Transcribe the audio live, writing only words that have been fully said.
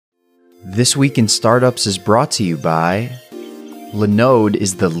This Week in Startups is brought to you by Linode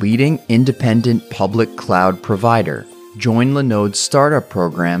is the leading independent public cloud provider. Join Linode's startup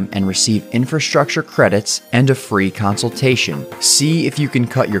program and receive infrastructure credits and a free consultation. See if you can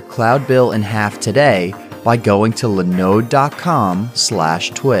cut your cloud bill in half today by going to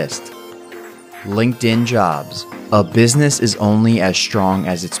linode.com/twist. LinkedIn Jobs. A business is only as strong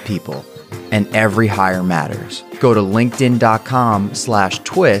as its people, and every hire matters. Go to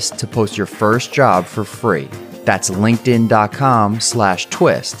linkedin.com/twist to post your first job for free. That's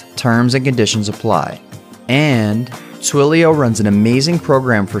linkedin.com/twist. Terms and conditions apply. And Twilio runs an amazing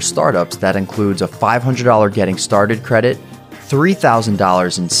program for startups that includes a $500 getting started credit,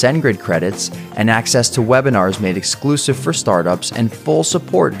 $3,000 in SendGrid credits, and access to webinars made exclusive for startups and full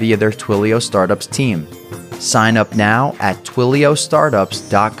support via their Twilio Startups team. Sign up now at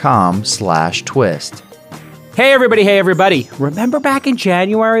twiliostartups.com/twist. Hey everybody. Remember back in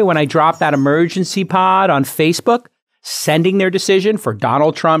January when I dropped that emergency pod on Facebook, sending their decision for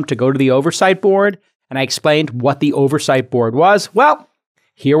Donald Trump to go to the Oversight Board? And I explained what the Oversight Board was. Well,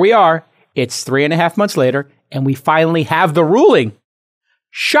 here we are. It's 3.5 months later, and we finally have the ruling.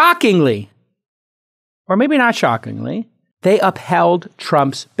 Shockingly, or maybe not shockingly, they upheld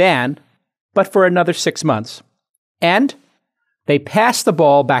Trump's ban, but for another 6 months. And they passed the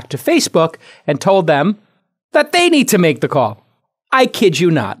ball back to Facebook and told them that they need to make the call. I kid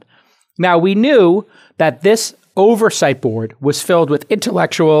you not. Now, we knew that this Oversight Board was filled with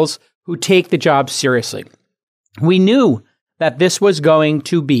intellectuals who take the job seriously. We knew that this was going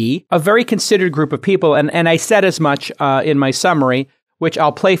to be a very considered group of people, and I said as much in my summary, which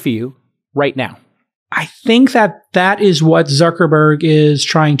I'll play for you right now. I think that is what Zuckerberg is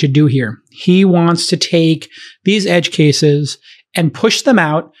trying to do here. He wants to take these edge cases and push them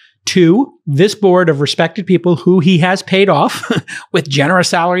out to this board of respected people who he has paid off with generous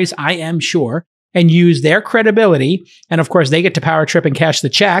salaries, I am sure, and use their credibility. And of course, they get to power trip and cash the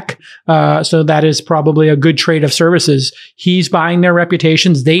check. So that is probably a good trade of services. He's buying their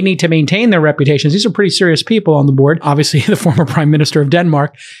reputations. They need to maintain their reputations. These are pretty serious people on the board. Obviously, the former prime minister of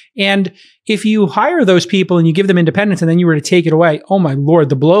Denmark. And if you hire those people and you give them independence and then you were to take it away, oh my Lord,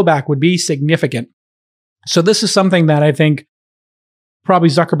 the blowback would be significant. So this is something that I think probably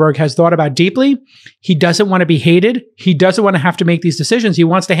Zuckerberg has thought about deeply. He doesn't want to be hated. He doesn't want to have to make these decisions. He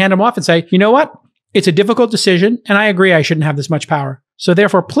wants to hand them off and say, you know what? It's a difficult decision, and I agree I shouldn't have this much power. So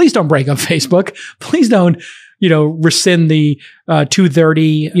therefore, please don't break up Facebook. Please don't, rescind the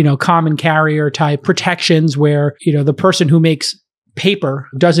 230, common carrier type protections where, the person who makes paper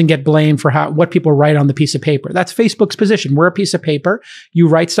doesn't get blamed for what people write on the piece of paper. That's Facebook's position. We're a piece of paper. You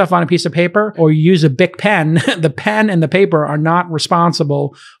write stuff on a piece of paper or you use a Bic pen. The pen and the paper are not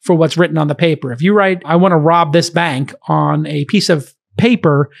responsible for what's written on the paper. If you write, I want to rob this bank on a piece of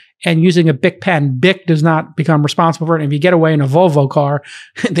paper and using a Bic pen, Bic does not become responsible for it. And if you get away in a Volvo car,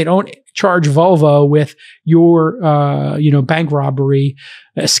 they don't charge Volvo with your, bank robbery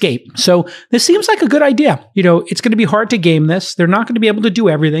escape. So this seems like a good idea. It's going to be hard to game this. They're not going to be able to do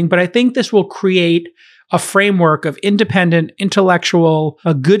everything, but I think this will create a framework of independent, intellectual,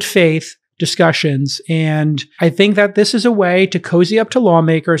 good faith discussions. And I think that this is a way to cozy up to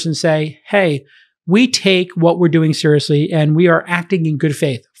lawmakers and say, hey, we take what we're doing seriously and we are acting in good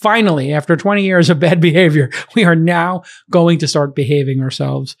faith. Finally, after 20 years of bad behavior, we are now going to start behaving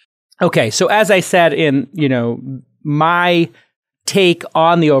ourselves. Okay, so as I said in, my take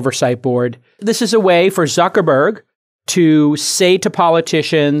on the Oversight Board, this is a way for Zuckerberg to say to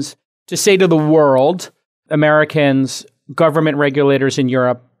politicians, to say to the world, Americans, government regulators in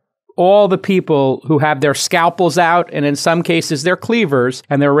Europe, all the people who have their scalpels out, and in some cases their cleavers,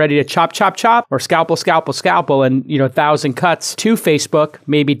 and they're ready to chop, or scalpel, and 1,000 cuts to Facebook,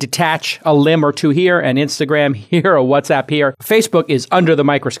 maybe detach a limb or two here, and Instagram here, or WhatsApp here. Facebook is under the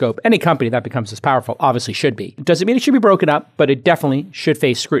microscope. Any company that becomes this powerful obviously should be. It doesn't mean it should be broken up, but it definitely should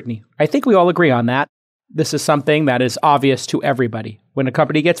face scrutiny. I think we all agree on that. This is something that is obvious to everybody. When a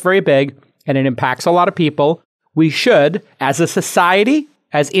company gets very big and it impacts a lot of people, we should, as a society,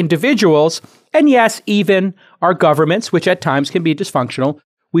 as individuals, and yes, even our governments, which at times can be dysfunctional,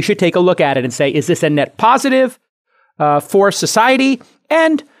 we should take a look at it and say, is this a net positive for society?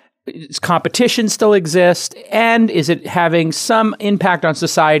 And does competition still exist? And is it having some impact on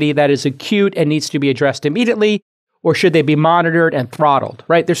society that is acute and needs to be addressed immediately? Or should they be monitored and throttled,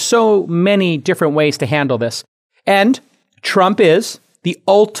 right? There's so many different ways to handle this. And Trump is the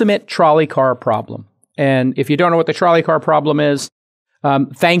ultimate trolley car problem. And if you don't know what the trolley car problem is,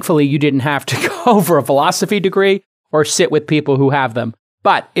 thankfully, you didn't have to go for a philosophy degree or sit with people who have them.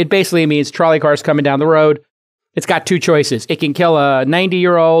 But it basically means trolley cars coming down the road. it's got two choices. It can kill a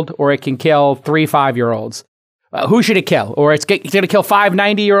 90-year-old or it can kill 3 5-year-olds. Who should it kill? Or it's going to kill 5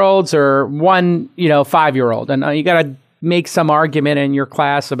 90-year-olds or one 5-year-old. And you got to make some argument in your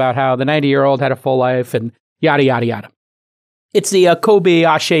class about how the 90-year-old had a full life and yada, yada, yada. It's the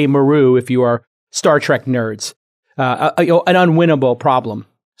Kobayashi Maru, if you are Star Trek nerds. An unwinnable problem.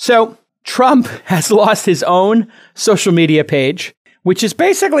 So Trump has lost his own social media page, which is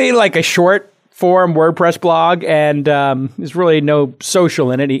basically like a short form WordPress blog, and there's really no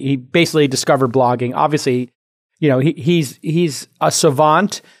social in it. He basically discovered blogging. Obviously, he's a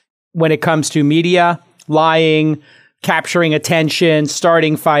savant when it comes to media, lying, capturing attention,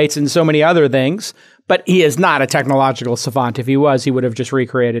 starting fights, and so many other things. But he is not a technological savant. If he was, he would have just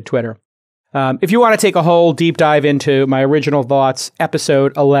recreated Twitter. If you want to take a whole deep dive into my original thoughts,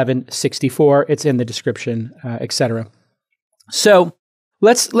 episode 1164, it's in the description, etc. So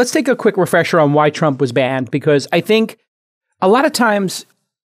let's take a quick refresher on why Trump was banned, because I think a lot of times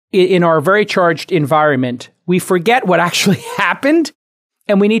in our very charged environment, we forget what actually happened,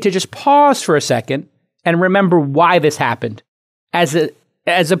 and we need to just pause for a second and remember why this happened, as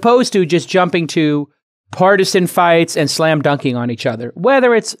opposed to just jumping to partisan fights and slam dunking on each other.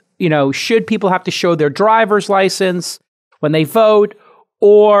 Whether it's, should people have to show their driver's license when they vote,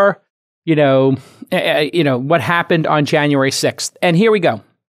 or, what happened on January 6th. And here we go.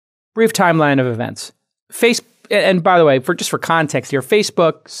 Brief timeline of events. And by the way, for context here,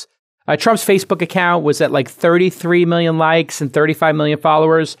 Trump's Facebook account was at like 33 million likes and 35 million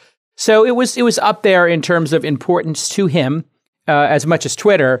followers. So it was up there in terms of importance to him, as much as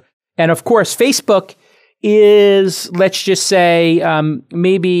Twitter. And of course, Facebook is, let's just say,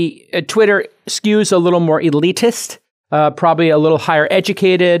 maybe Twitter skews a little more elitist, probably a little higher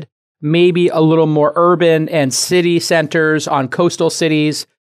educated, maybe a little more urban and city centers on coastal cities.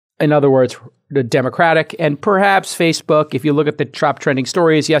 In other words, the Democratic. And perhaps Facebook, if you look at the top trending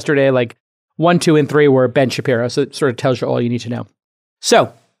stories yesterday, like 1, 2, and 3 were Ben Shapiro. So it sort of tells you all you need to know.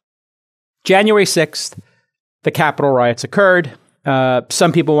 So January 6th, the Capitol riots occurred.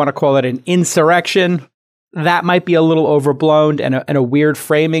 Some people want to call it an insurrection. That might be a little overblown and a weird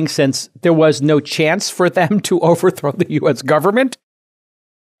framing, since there was no chance for them to overthrow the U.S. government.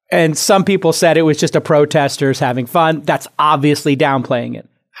 And some people said it was just a protesters having fun. That's obviously downplaying it.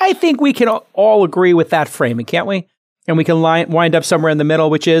 I think we can all agree with that framing, can't we? And we can wind up somewhere in the middle,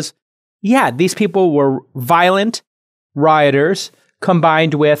 which is, yeah, these people were violent rioters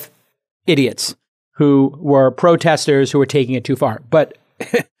combined with idiots who were protesters who were taking it too far. But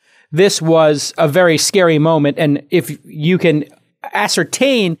this was a very scary moment. And if you can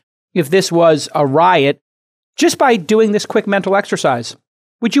ascertain if this was a riot just by doing this quick mental exercise,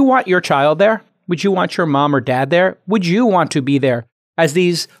 would you want your child there? Would you want your mom or dad there? Would you want to be there as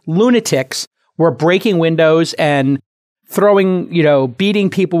these lunatics were breaking windows and throwing, beating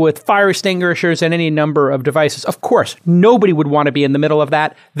people with fire extinguishers and any number of devices? Of course, nobody would want to be in the middle of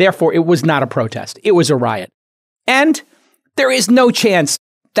that. Therefore, it was not a protest. It was a riot. And there is no chance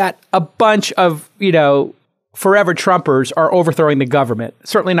that a bunch of, forever Trumpers are overthrowing the government.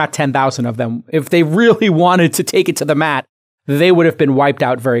 Certainly not 10,000 of them. If they really wanted to take it to the mat, they would have been wiped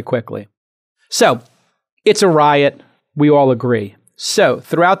out very quickly. So it's a riot. We all agree. So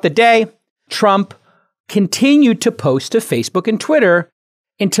throughout the day, Trump continued to post to Facebook and Twitter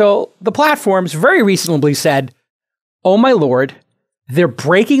until the platforms very reasonably said, oh my Lord, they're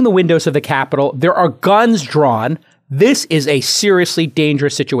breaking the windows of the Capitol. There are guns drawn. This is a seriously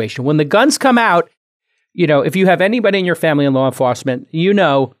dangerous situation. When the guns come out, if you have anybody in your family in law enforcement,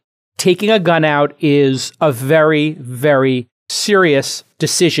 taking a gun out is a very, very serious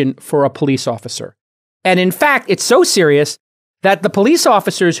decision for a police officer. And in fact, it's so serious that the police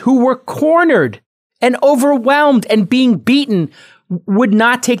officers who were cornered and overwhelmed and being beaten would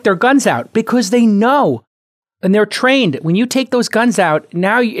not take their guns out, because they know and they're trained. When you take those guns out,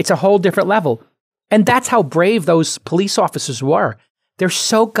 now it's a whole different level. And that's how brave those police officers were. They're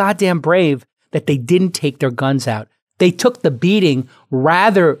so goddamn brave that they didn't take their guns out. They took the beating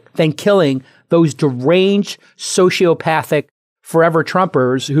rather than killing those deranged, sociopathic, forever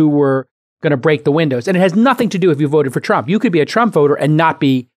Trumpers who were going to break the windows. And it has nothing to do if you voted for Trump. You could be a Trump voter and not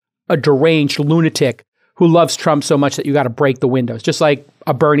be a deranged lunatic who loves Trump so much that you got to break the windows. Just like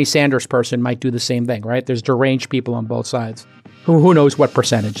a Bernie Sanders person might do the same thing, right? There's deranged people on both sides. Who knows what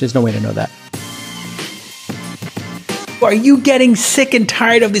percentage? There's no way to know that. Are you getting sick and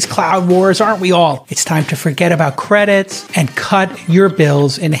tired of these cloud wars? Aren't we all? It's time to forget about credits and cut your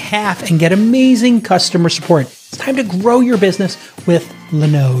bills in half and get amazing customer support. It's time to grow your business with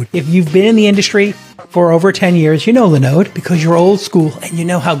Linode. If you've been in the industry for over 10 years, you know Linode because you're old school and you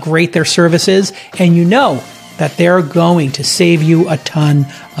know how great their service is, and you know that they're going to save you a ton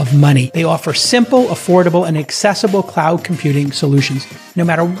of money. They offer simple, affordable, and accessible cloud computing solutions. No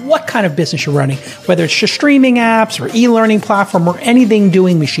matter what kind of business you're running, whether it's just streaming apps or e-learning platform or anything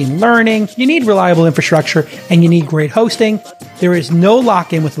doing machine learning, you need reliable infrastructure and you need great hosting. There is no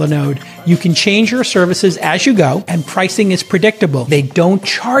lock-in with Linode. You can change your services as you go, and pricing is predictable. They don't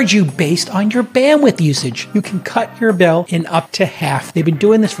charge you based on your bandwidth usage. You can cut your bill in up to half. They've been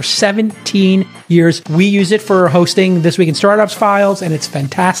doing this for 17 years. We use it for hosting This Week in Startups files, and it's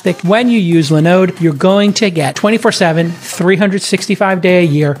fantastic. When you use Linode, you're going to get 24/7, 365-day a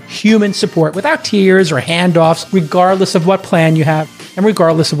year human support without tiers or handoffs, regardless of what plan you have and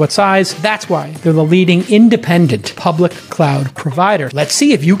regardless of what size. That's why they're the leading independent public cloud provider. Let's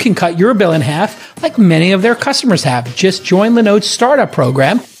see if you can cut your bill in half like many of their customers have. Just join Linode's startup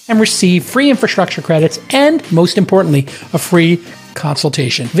program and receive free infrastructure credits and, most importantly, a free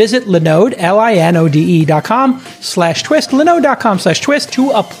consultation. Visit Linode, linode.com/twist, linode.com/twist to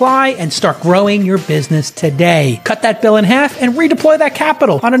apply and start growing your business today. Cut that bill in half and redeploy that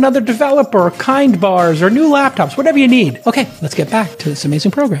capital on another developer, kind bars, or new laptops, whatever you need. Okay, let's get back to this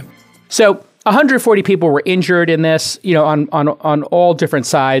amazing program. So 140 people were injured in this, on all different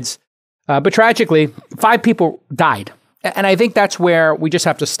sides. But tragically, 5 people died. And I think that's where we just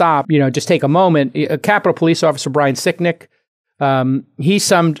have to stop, just take a moment. Capitol Police Officer Brian Sicknick, he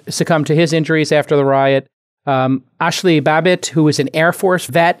succumbed to his injuries after the riot. Ashley Babbitt, who is an Air Force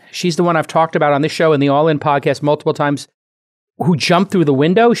vet, she's the one I've talked about on this show and the All In podcast multiple times, who jumped through the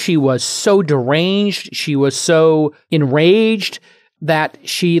window. She was so deranged. She was so enraged that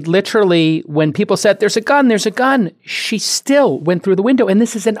she literally, when people said, there's a gun, she still went through the window. And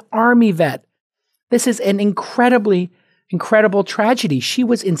this is an Army vet. This is an incredible tragedy. She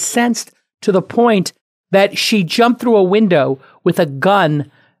was incensed to the point that she jumped through a window with a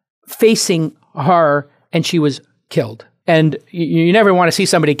gun facing her and she was killed. And you never want to see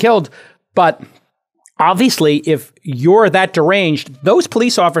somebody killed, but obviously if you're that deranged, those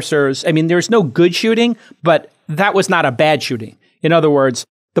police officers, there's no good shooting, but that was not a bad shooting. In other words,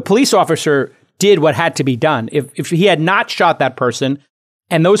 the police officer did what had to be done. If he had not shot that person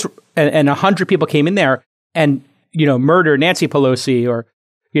and 100 people came in there and, murdered Nancy Pelosi or,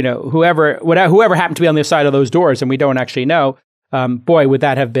 whoever happened to be on the other side of those doors, and we don't actually know, boy, would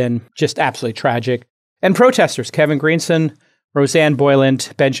that have been just absolutely tragic. And protesters, Kevin Greenson, Roseanne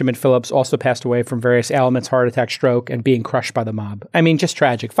Boyland, Benjamin Phillips also passed away from various ailments, heart attack, stroke, and being crushed by the mob. Just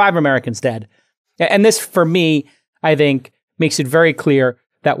tragic. 5 Americans dead. And this, for me, I think, makes it very clear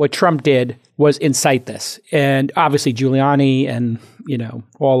that what Trump did was incite this. And obviously Giuliani and,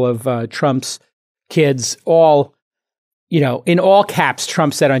 all of Trump's kids, all, in all caps,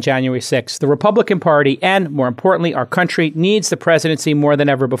 Trump said on January 6th, the Republican Party and, more importantly, our country needs the presidency more than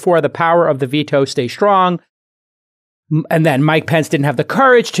ever before. The power of the veto stays strong. And then Mike Pence didn't have the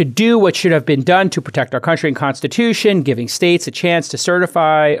courage to do what should have been done to protect our country and Constitution, giving states a chance to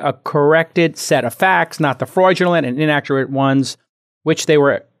certify a corrected set of facts, not the fraudulent and inaccurate ones, which they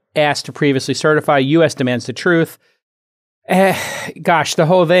were asked to previously certify. U.S. demands the truth. The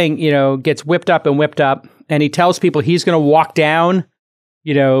whole thing, gets whipped up, and he tells people he's going to walk down,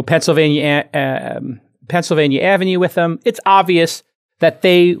 Pennsylvania Avenue with them. It's obvious that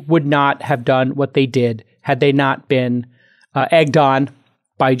they would not have done what they did had they not been egged on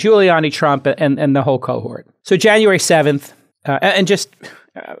by Giuliani, Trump, and the whole cohort. So January 7th,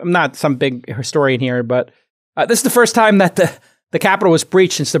 I'm not some big historian here, but this is the first time that the Capitol was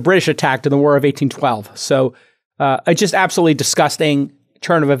breached since the British attacked in the War of 1812. So a just absolutely disgusting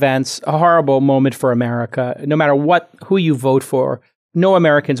turn of events, a horrible moment for America. No matter who you vote for, no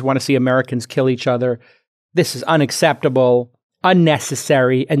Americans want to see Americans kill each other. This is unacceptable,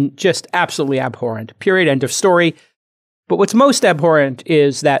 unnecessary, and just absolutely abhorrent. Period. End of story. But what's most abhorrent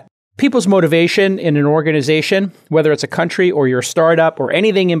is that people's motivation in an organization, whether it's a country or your startup or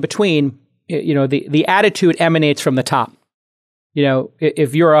anything in between, the attitude emanates from the top.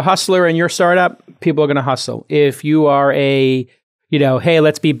 If you're a hustler in your startup, people are going to hustle. If you are hey,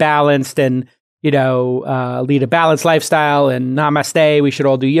 let's be balanced and, lead a balanced lifestyle and namaste, we should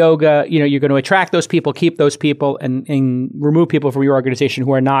all do yoga. You're going to attract those people, keep those people, and remove people from your organization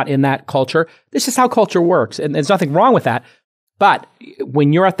who are not in that culture. This is how culture works. And there's nothing wrong with that. But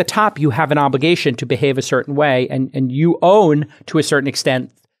when you're at the top, you have an obligation to behave a certain way, and you own, to a certain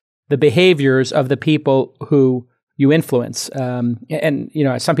extent, the behaviors of the people who you influence.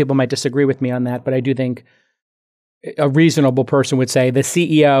 Some people might disagree with me on that, but I do think a reasonable person would say the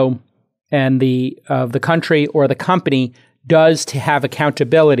CEO and the country or the company does to have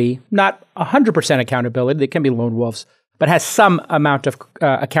accountability, not 100% accountability, they can be lone wolves, but has some amount of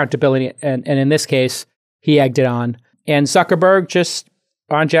accountability. And in this case, he egged it on. And Zuckerberg just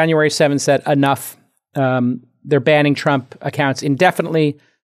on January 7th said, enough. They're banning Trump accounts indefinitely,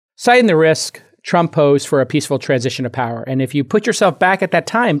 citing the risk Trump posed for a peaceful transition of power. And if you put yourself back at that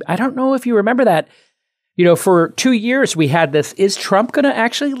time, I don't know if you remember that, for 2 years we had this, is Trump going to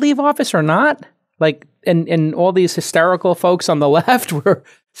actually leave office or not? Like, and all these hysterical folks on the left were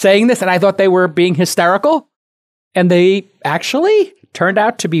saying this, and I thought they were being hysterical. And they actually turned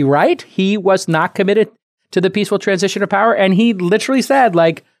out to be right. He was not committed to the peaceful transition of power. And he literally said,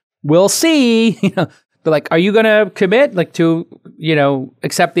 like, we'll see. They're like, are you going to commit to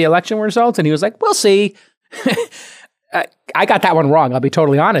accept the election results? And he was like, we'll see. I got that one wrong. I'll be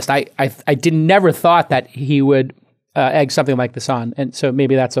totally honest. I never thought that he would egg something like this on. And so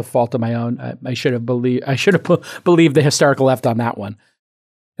maybe that's a fault of my own. I should have believed the hysterical left on that one.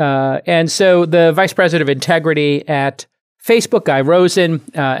 And so the vice president of integrity at Facebook, Guy Rosen,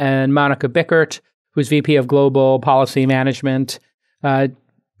 and Monica Bickert, who's VP of Global Policy Management,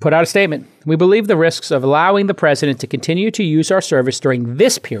 put out a statement. We believe the risks of allowing the president to continue to use our service during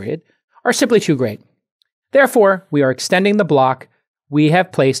this period are simply too great. Therefore, we are extending the block we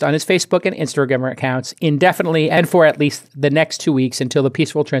have placed on his Facebook and Instagram accounts indefinitely and for at least the next 2 weeks until the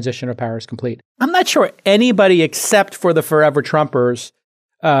peaceful transition of power is complete. I'm not sure anybody except for the forever Trumpers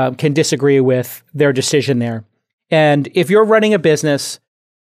can disagree with their decision there. And if you're running a business,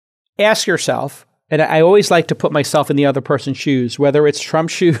 ask yourself, and I always like to put myself in the other person's shoes, whether it's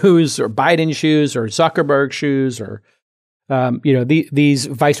Trump's shoes or Biden's shoes or Zuckerberg's shoes or these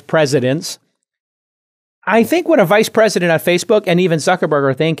vice presidents. I think what a vice president at Facebook and even Zuckerberg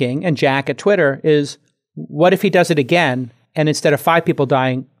are thinking, and Jack at Twitter, is what if he does it again and instead of 5 people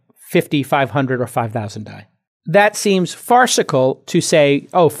dying, 50, 500, or 5,000 die? That seems farcical to say,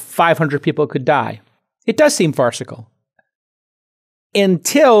 500 people could die. It does seem farcical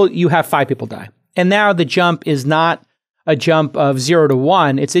until you have 5 people die. And now the jump is not a jump of 0 to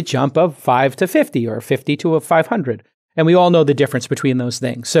 1. It's a jump of 5 to 50 or 50 to 500. And we all know the difference between those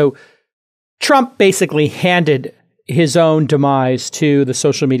things. So Trump basically handed his own demise to the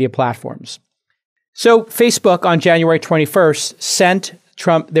social media platforms. So Facebook on January 21st sent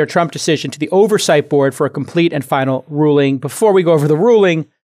their Trump decision to the Oversight Board for a complete and final ruling. Before we go over the ruling,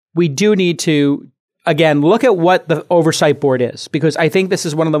 we do need to, again, look at what the Oversight Board is, because I think this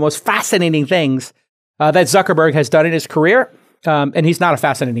is one of the most fascinating things that Zuckerberg has done in his career. And he's not a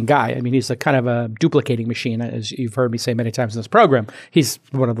fascinating guy. I mean, he's a kind of a duplicating machine, as you've heard me say many times in this program. He's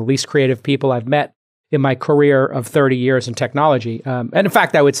one of the least creative people I've met in my career of 30 years in technology. And in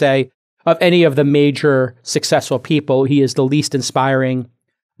fact, I would say of any of the major successful people, he is the least inspiring,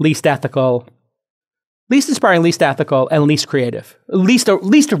 least ethical, and least creative, least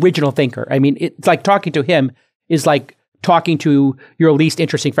original thinker. I mean, it's like talking to him is like talking to your least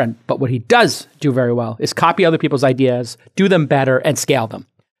interesting friend. But what he does do very well is copy other people's ideas, do them better, and scale them.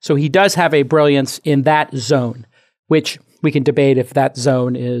 So he does have a brilliance in that zone, which we can debate if that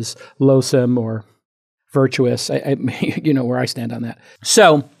zone is loathsome or virtuous. You know where I stand on that.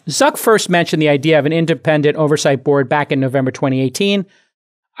 So Zuck first mentioned the idea of an independent oversight board back in November 2018.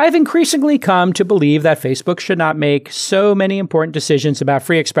 I've increasingly come to believe that Facebook should not make so many important decisions about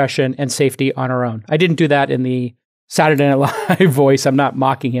free expression and safety on our own. I didn't do that in the Saturday Night Live voice. I'm not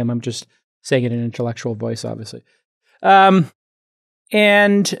mocking him. I'm just saying it in an intellectual voice, obviously.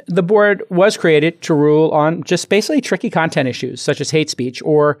 And the board was created to rule on just basically tricky content issues, such as hate speech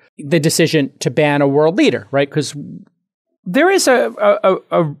or the decision to ban a world leader, right? Because there is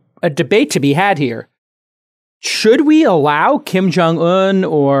a debate to be had here. Should we allow Kim Jong-un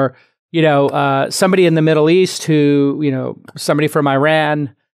or, somebody in the Middle East who, somebody from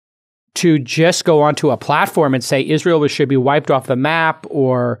Iran to just go onto a platform and say Israel should be wiped off the map,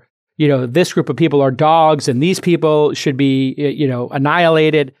 or, this group of people are dogs and these people should be,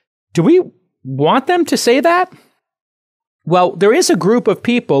 annihilated? Do we want them to say that? Well, there is a group of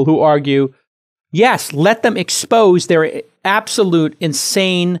people who argue, yes, let them expose their absolute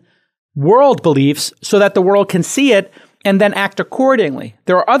insane world beliefs so that the world can see it and then act accordingly.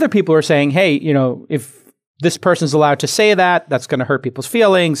 There are other people who are saying, hey, if this person's allowed to say that, that's going to hurt people's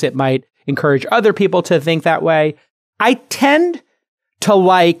feelings. It might encourage other people to think that way. I tend to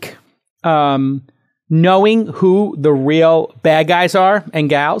like knowing who the real bad guys are and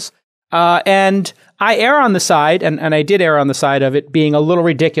gals. And I err on the side, and I did err on the side of it being a little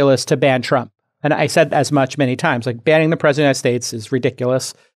ridiculous to ban Trump. And I said as much many times, like banning the president of the United States is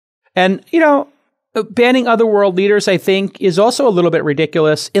ridiculous. And, banning other world leaders, I think, is also a little bit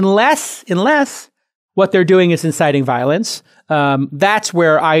ridiculous unless what they're doing is inciting violence. That's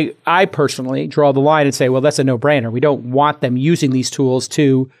where I personally draw the line and say, well, that's a no-brainer. We don't want them using these tools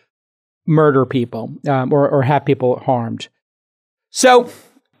to murder people or have people harmed. So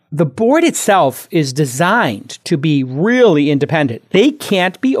the board itself is designed to be really independent. They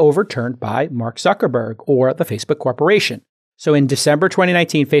can't be overturned by Mark Zuckerberg or the Facebook Corporation. So in December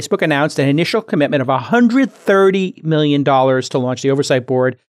 2019, Facebook announced an initial commitment of $130 million to launch the Oversight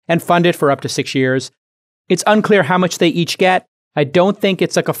Board and fund it for up to 6 years. It's unclear how much they each get. I don't think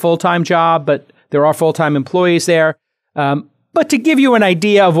it's like a full-time job, but there are full-time employees there. But to give you an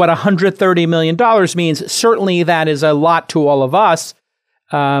idea of what $130 million means, certainly that is a lot to all of us.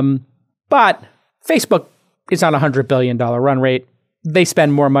 But Facebook is on a $100 billion run rate. They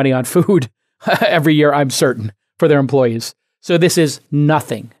spend more money on food every year, I'm certain, for their employees. So this is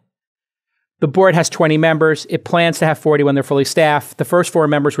nothing. The board has 20 members. It plans to have 40 when they're fully staffed. The first 4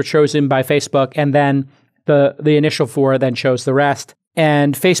 members were chosen by Facebook, and then the initial 4 then chose the rest.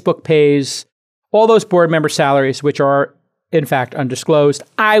 And Facebook pays all those board member salaries, which are, in fact, undisclosed.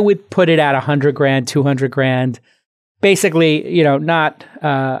 I would put it at $100,000, $200,000. Basically, not,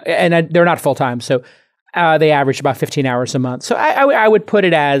 and they're not full-time. So they average about 15 hours a month. So I would put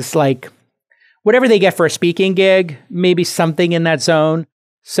it as like whatever they get for a speaking gig, maybe something in that zone.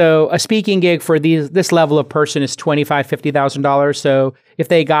 So a speaking gig for this level of person is $25,000, $50,000. So if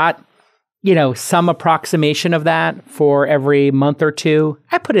they got, some approximation of that for every month or two,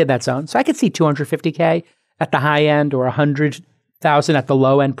 I put it in that zone. So I could see $250K at the high end or $100,000 at the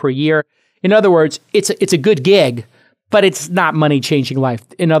low end per year. In other words, it's a good gig, but it's not money changing life.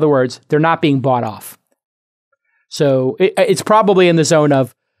 In other words, they're not being bought off. So it's probably in the zone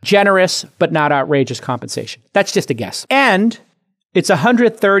of generous, but not outrageous compensation. That's just a guess. And it's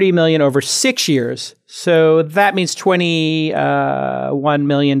 $130 million over 6 years. So that means $21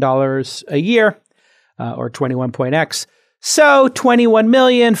 million a year, or 21.x. So 21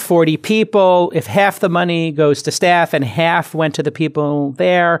 million, 40 people. If half the money goes to staff and half went to the people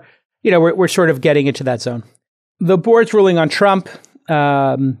there, we're sort of getting into that zone. The board's ruling on Trump.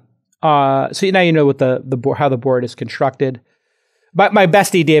 So now you know what how the board is constructed. But my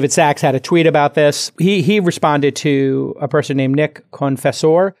bestie, David Sachs, had a tweet about this. He responded to a person named Nick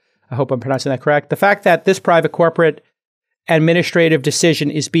Confessor. I hope I'm pronouncing that correct. The fact that this private corporate administrative decision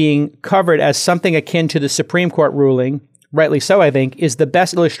is being covered as something akin to the Supreme Court ruling, rightly so, I think, is the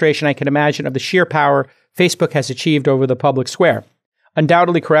best illustration I can imagine of the sheer power Facebook has achieved over the public square.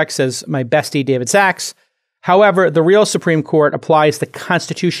 Undoubtedly correct, says my bestie, David Sachs. However, the real Supreme Court applies the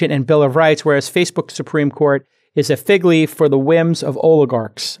Constitution and Bill of Rights, whereas Facebook's Supreme Court is a fig leaf for the whims of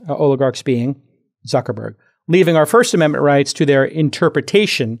oligarchs being Zuckerberg. Leaving our First Amendment rights to their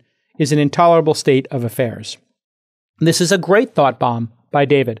interpretation is an intolerable state of affairs. This is a great thought bomb by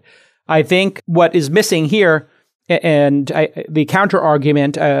David. I think what is missing here, and the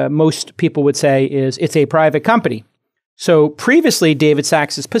counter-argument most people would say is it's a private company. So previously, David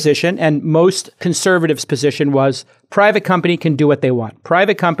Sachs's position and most conservatives' position was private company can do what they want.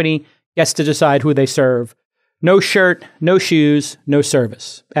 Private company gets to decide who they serve. No shirt, no shoes, no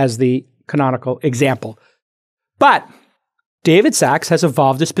service, as the canonical example. But David Sachs has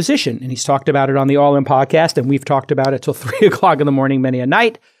evolved his position, and he's talked about it on the All In podcast, and we've talked about it till 3 o'clock in the morning many a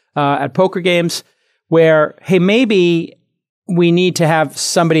night at poker games, where, hey, maybe we need to have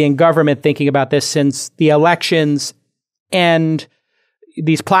somebody in government thinking about this, since the elections and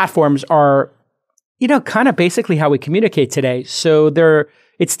these platforms are, kind of basically how we communicate today. So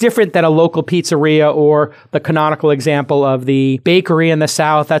it's different than a local pizzeria or the canonical example of the bakery in the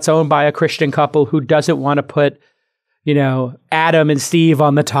South that's owned by a Christian couple who doesn't want to put, Adam and Steve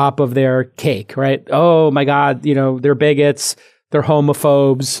on the top of their cake, right? Oh my God, they're bigots, they're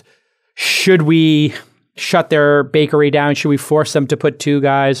homophobes. Should we shut their bakery down? Should we force them to put 2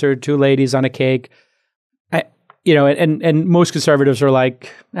 guys or 2 ladies on a cake? And most conservatives are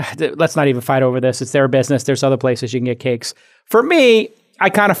like, let's not even fight over this. It's their business. There's other places you can get cakes. For me,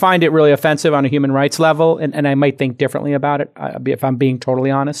 I kind of find it really offensive on a human rights level, and I might think differently about it if I'm being totally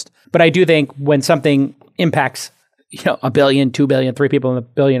honest. But I do think when something impacts, 1 billion, 2 billion, 3 people in a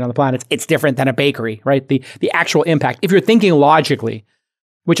billion on the planet, it's different than a bakery, right? The actual impact. If you're thinking logically,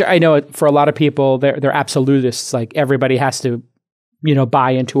 which I know for a lot of people, they're absolutists, like everybody has to,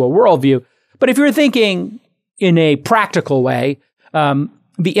 buy into a worldview. But if you're thinking in a practical way, the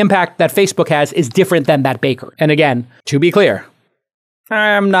impact that Facebook has is different than that baker. And again, to be clear,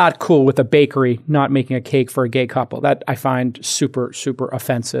 I'm not cool with a bakery not making a cake for a gay couple. That I find super, super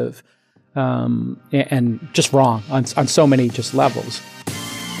offensive and just wrong on so many just levels.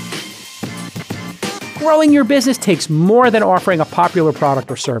 Growing your business takes more than offering a popular product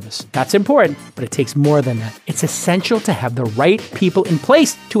or service. That's important, but it takes more than that. It's essential to have the right people in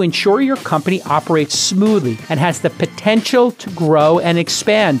place to ensure your company operates smoothly and has the potential to grow and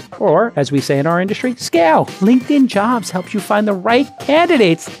expand, or, as we say in our industry, scale. LinkedIn Jobs helps you find the right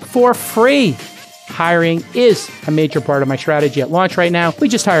candidates for free. Hiring is a major part of my strategy at launch right now. We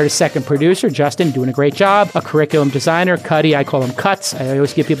just hired a second producer, Justin, doing a great job. A curriculum designer, Cuddy, I call him Cuts. I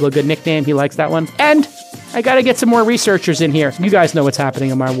always give people a good nickname. He likes that one. And I got to get some more researchers in here. You guys know what's happening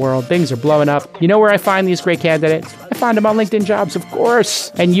in my world. Things are blowing up. You know where I find these great candidates? I find them on LinkedIn Jobs, of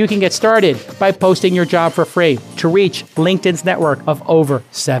course. And you can get started by posting your job for free to reach LinkedIn's network of over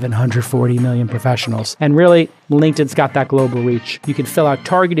 740 million professionals. And really, LinkedIn's got that global reach. You can fill out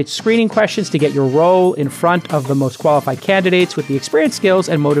targeted screening questions to get your role in front of the most qualified candidates with the experience, skills,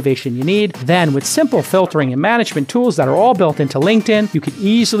 and motivation you need. Then, with simple filtering and management tools that are all built into LinkedIn, you can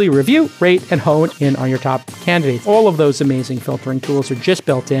easily review, rate, and hone in on your top candidates. All of those amazing filtering tools are just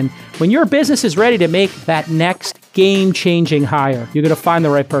built in. When your business is ready to make that next game-changing hire, you're going to find the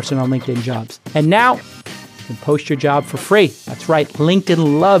right person on LinkedIn Jobs. And now, you can post your job for free. That's right.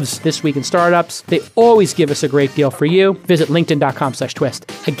 LinkedIn loves This Week in Startups. They always give us a great deal for you. Visit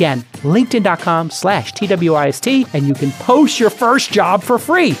linkedin.com/twist. Again, linkedin.com/TWIST, and you can post your first job for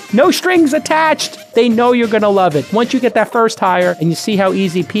free. No strings attached. They know you're going to love it. Once you get that first hire and you see how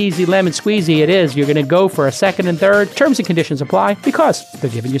easy peasy lemon squeezy it is, you're going to go for a second and third. Terms and conditions apply because they're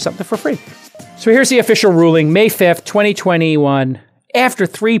giving you something for free. So here's the official ruling, May 5th, 2021. After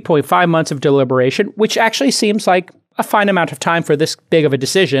 3.5 months of deliberation, which actually seems like a fine amount of time for this big of a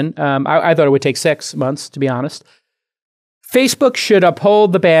decision. I thought it would take 6 months, to be honest. Facebook should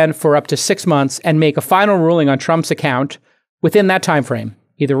uphold the ban for up to 6 months and make a final ruling on Trump's account within that time frame.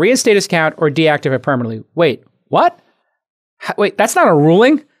 Either reinstate his account or deactivate it permanently. Wait, what? Wait, that's not a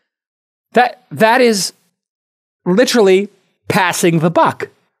ruling? That is literally passing the buck.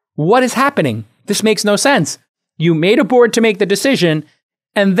 What is happening? This makes no sense. You made a board to make the decision,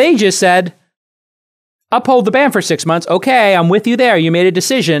 and they just said, uphold the ban for 6 months. Okay, I'm with you there. You made a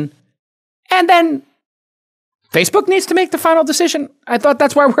decision. And then Facebook needs to make the final decision. I thought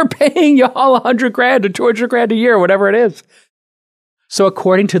that's why we're paying y'all $100,000 or $200,000 a year, whatever it is. So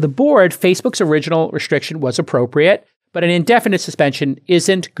according to the board, Facebook's original restriction was appropriate, but an indefinite suspension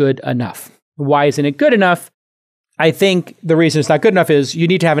isn't good enough. Why isn't it good enough? I think the reason it's not good enough is you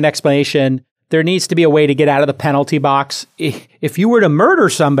need to have an explanation. There needs to be a way to get out of the penalty box. If you were to murder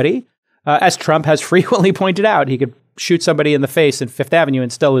somebody, as Trump has frequently pointed out, he could shoot somebody in the face in Fifth Avenue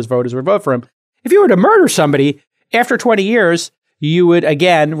and still his voters would vote for him. If you were to murder somebody, after 20 years, you would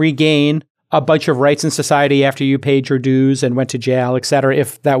again regain a bunch of rights in society after you paid your dues and went to jail, et cetera,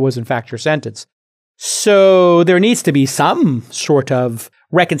 if that was in fact your sentence. So there needs to be some sort of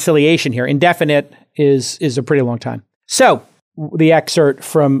reconciliation here. Indefinite is a pretty long time. So the excerpt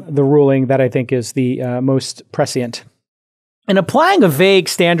from the ruling that I think is the most prescient. In applying a vague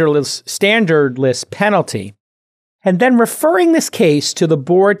standardless penalty, and then referring this case to the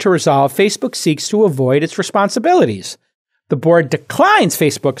board to resolve, Facebook seeks to avoid its responsibilities. The board declines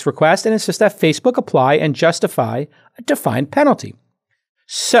Facebook's request and insists that Facebook apply and justify a defined penalty.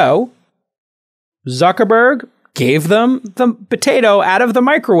 So, Zuckerberg gave them the potato out of the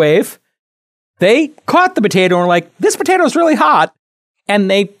microwave. They caught the potato and were like, this potato is really hot.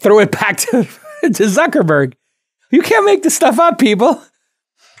 And they threw it back to Zuckerberg. You can't make this stuff up, people.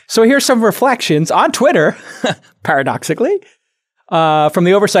 So here's some reflections on Twitter, paradoxically, from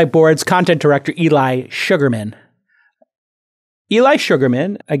the Oversight Board's content director, Eli Sugarman. Eli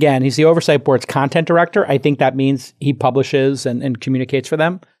Sugarman, again, he's the Oversight Board's content director. I think that means he publishes and communicates for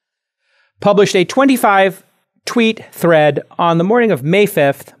them. Published a 25-tweet thread on the morning of May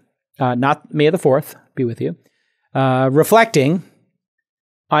 5th, not May the 4th, be with you, reflecting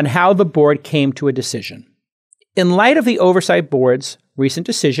on how the board came to a decision. In light of the Oversight Board's recent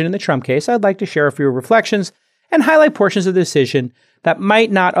decision in the Trump case, I'd like to share a few reflections and highlight portions of the decision that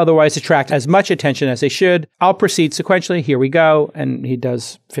might not otherwise attract as much attention as they should. I'll proceed sequentially. Here we go. And he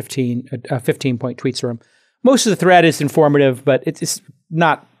does 15-point tweets for him. Most of the thread is informative, but it's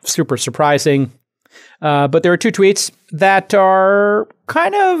not super surprising. But there are two tweets that are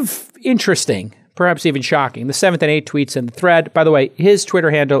kind of interesting, perhaps even shocking. The 7th and 8th tweets in the thread. By the way, his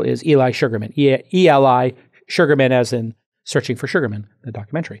Twitter handle is Eli Sugarman, E-L-I Sugarman, as in Searching for Sugarman, the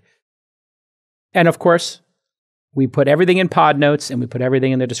documentary. And of course, we put everything in pod notes and we put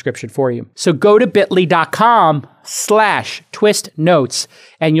everything in the description for you. So go to bit.ly/twistnotes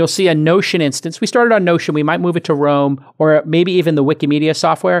and you'll see a Notion instance. We started on Notion. We might move it to Rome or maybe even the Wikimedia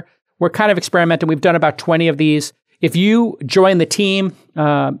software. We're kind of experimenting. We've done about 20 of these. If you join the team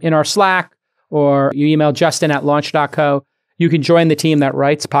in our Slack or you email justin@launch.co. You can join the team that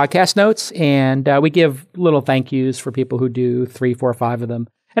writes podcast notes, and we give little thank yous for people who do 3, 4, 5 of them.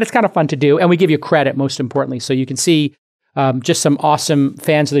 And it's kind of fun to do. And we give you credit, most importantly. So you can see just some awesome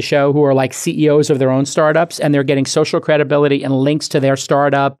fans of the show who are like CEOs of their own startups, and they're getting social credibility and links to their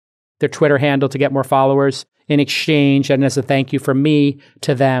startup, their Twitter handle to get more followers in exchange. And as a thank you from me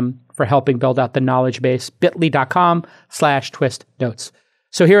to them for helping build out the knowledge base, bit.ly.com/twistnotes.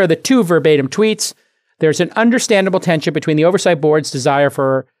 So here are the 2 verbatim tweets. There's an understandable tension between the Oversight Board's desire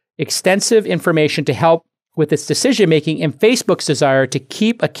for extensive information to help with its decision-making and Facebook's desire to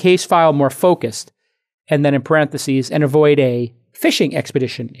keep a case file more focused, and then in parentheses, and avoid a fishing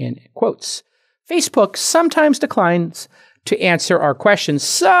expedition, in quotes. Facebook sometimes declines to answer our questions,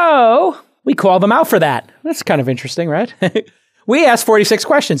 so we call them out for that. That's kind of interesting, right? We asked 46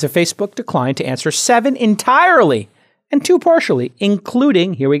 questions, and Facebook declined to answer 7 entirely and 2 partially,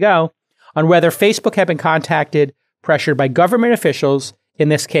 including, here we go, on whether Facebook had been contacted, pressured by government officials in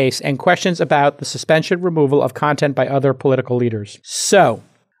this case, and questions about the suspension removal of content by other political leaders. So,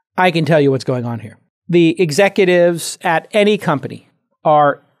 I can tell you what's going on here. The executives at any company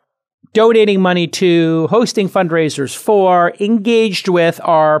are donating money to, hosting fundraisers for, engaged with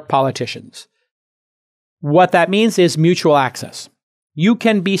our politicians. What that means is mutual access. You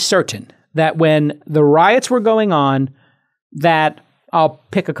can be certain that when the riots were going on, that I'll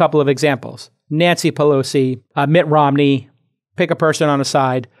pick a couple of examples. Nancy Pelosi, Mitt Romney, pick a person on the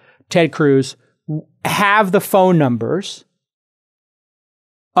side, Ted Cruz, have the phone numbers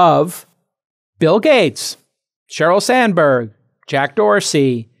of Bill Gates, Sheryl Sandberg, Jack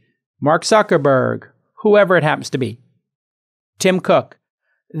Dorsey, Mark Zuckerberg, whoever it happens to be, Tim Cook.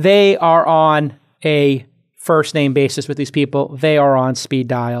 They are on a first name basis with these people. They are on speed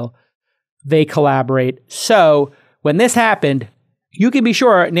dial. They collaborate. So when this happened, you can be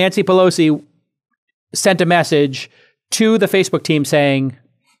sure Nancy Pelosi sent a message to the Facebook team saying,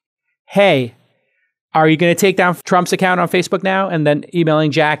 hey, are you going to take down Trump's account on Facebook now? And then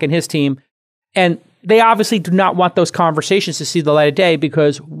emailing Jack and his team. And they obviously do not want those conversations to see the light of day,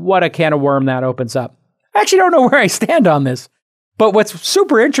 because what a can of worm that opens up. I actually don't know where I stand on this. But what's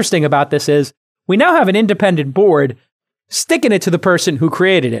super interesting about this is we now have an independent board sticking it to the person who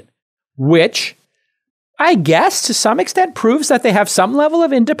created it, which I guess to some extent proves that they have some level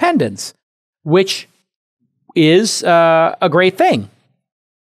of independence, which is a great thing.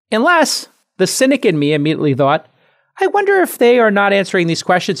 Unless the cynic in me immediately thought, I wonder if they are not answering these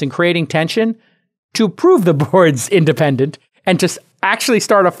questions and creating tension to prove the board's independent and to actually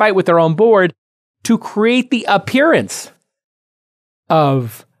start a fight with their own board to create the appearance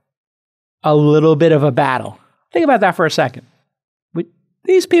of a little bit of a battle. Think about that for a second.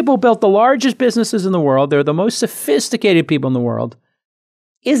 These people built the largest businesses in the world. They're the most sophisticated people in the world.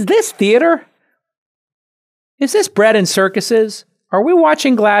 Is this theater? Is this bread and circuses? Are we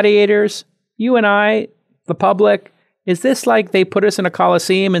watching gladiators? You and I, the public? Is this like they put us in a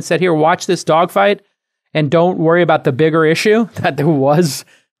coliseum and said, here, watch this dogfight and don't worry about the bigger issue that there was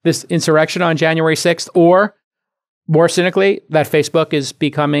this insurrection on January 6th? Or, more cynically, that Facebook is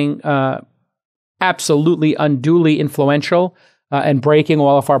becoming absolutely unduly influential and breaking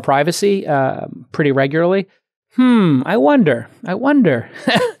all of our privacy pretty regularly? I wonder.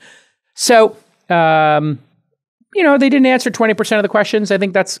 So, they didn't answer 20% of the questions. I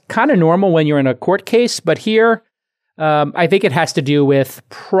think that's kind of normal when you're in a court case. But here, I think it has to do with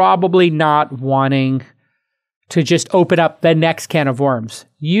probably not wanting to just open up the next can of worms.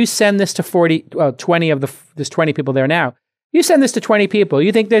 You send this to 20 of there's 20 people there now. You send this to 20 people.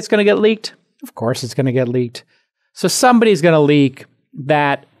 You think that it's going to get leaked? Of course it's going to get leaked. So somebody's going to leak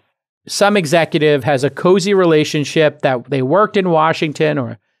that some executive has a cozy relationship, that they worked in Washington,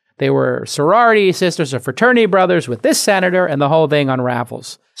 or they were sorority sisters or fraternity brothers with this senator, and the whole thing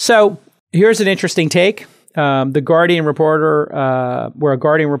unravels. So here's an interesting take. The Guardian reporter,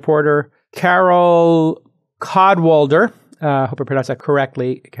 Carol Codwalder, I hope I pronounced that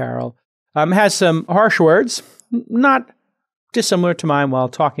correctly, Carol, has some harsh words, not dissimilar to mine, while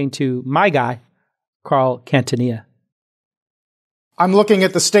talking to my guy, Carl Quintanilla. I'm looking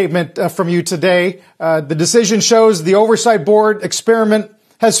at the statement from you today. The decision shows the Oversight Board experiment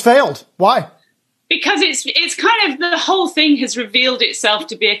has failed. Why? Because it's kind of, the whole thing has revealed itself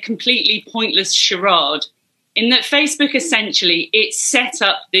to be a completely pointless charade, in that Facebook essentially, it set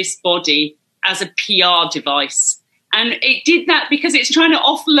up this body as a PR device. And it did that because it's trying to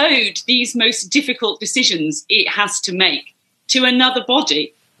offload these most difficult decisions it has to make to another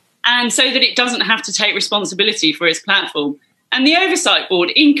body. And so that it doesn't have to take responsibility for its platform. And the Oversight Board,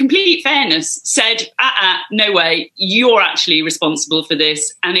 in complete fairness, said, no way, you're actually responsible for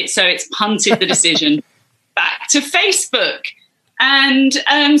this. And it's punted the decision back to Facebook. And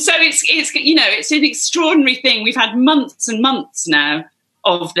so it's an extraordinary thing. We've had months and months now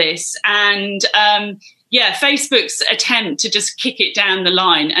of this. And Facebook's attempt to just kick it down the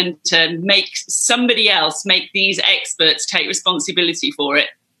line and to make somebody else, make these experts take responsibility for it,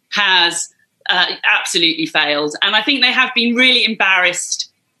 has absolutely failed. And I think they have been really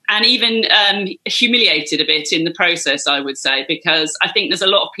embarrassed and even humiliated a bit in the process, I would say, because I think there's a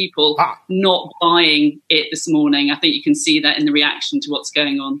lot of people not buying it this morning. I think you can see that in the reaction to what's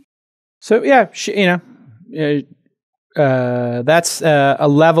going on. So, that's a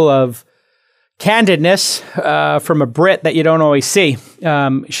level of candidness from a Brit that you don't always see.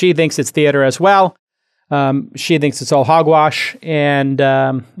 She thinks it's theater as well. She thinks it's all hogwash,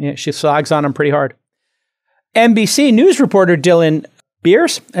 and she slags on him pretty hard. NBC News reporter Dylan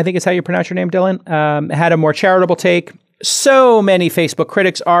Beers, I think is how you pronounce your name, Dylan, had a more charitable take. So many Facebook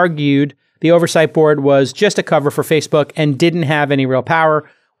critics argued the Oversight Board was just a cover for Facebook and didn't have any real power.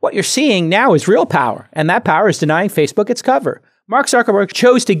 What you're seeing now is real power, and that power is denying Facebook its cover. Mark Zuckerberg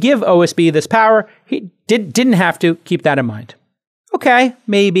chose to give OSB this power. He didn't have to. Keep that in mind. Okay,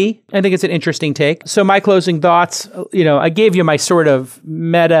 maybe. I think it's an interesting take. So my closing thoughts, I gave you my sort of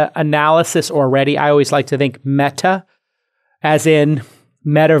meta-analysis already. I always like to think meta, as in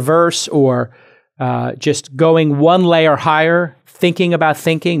metaverse, or just going one layer higher, thinking about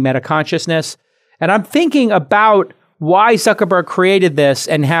thinking, meta-consciousness. And I'm thinking about why Zuckerberg created this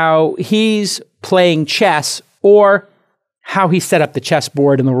and how he's playing chess, or how he set up the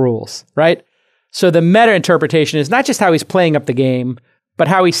chessboard and the rules, right? So the meta interpretation is not just how he's playing up the game, but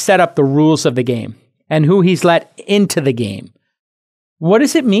how he set up the rules of the game and who he's let into the game. What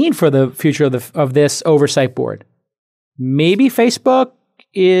does it mean for the future of this Oversight Board? Maybe Facebook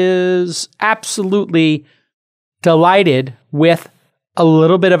is absolutely delighted with a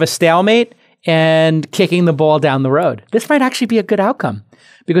little bit of a stalemate and kicking the ball down the road. This might actually be a good outcome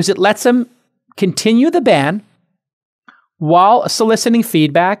because it lets them continue the ban while soliciting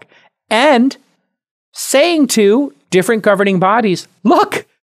feedback and saying to different governing bodies, look,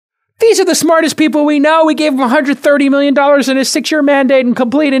 these are the smartest people we know. We gave them $130 million in a 6-year mandate and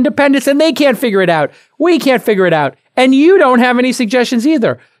complete independence, and they can't figure it out. We can't figure it out. And you don't have any suggestions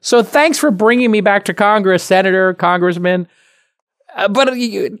either. So thanks for bringing me back to Congress, Senator, Congressman. But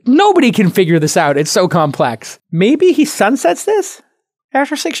nobody can figure this out. It's so complex. Maybe he sunsets this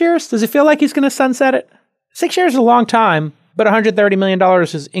after 6 years? Does it feel like he's going to sunset it? 6 years is a long time, but $130 million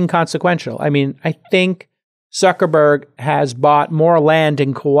is inconsequential. I mean, I think Zuckerberg has bought more land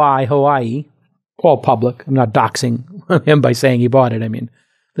in Kauai, Hawaii, all public. I'm not doxing him by saying he bought it. I mean,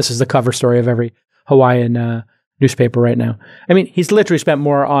 this is the cover story of every Hawaiian newspaper right now. I mean, he's literally spent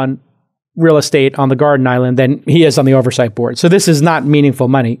more on real estate on the Garden Island than he is on the Oversight Board. So this is not meaningful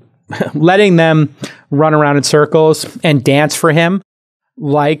money. Letting them run around in circles and dance for him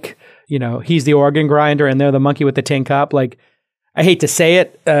like, he's the organ grinder and they're the monkey with the tin cup. Like, I hate to say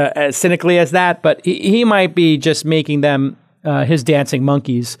it as cynically as that, but he might be just making them his dancing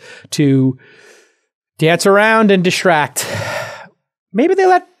monkeys to dance around and distract. Maybe they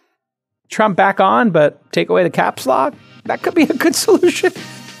let Trump back on, but take away the caps lock. That could be a good solution.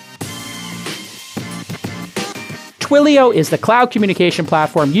 Twilio is the cloud communication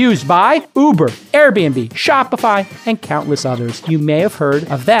platform used by Uber, Airbnb, Shopify, and countless others. You may have heard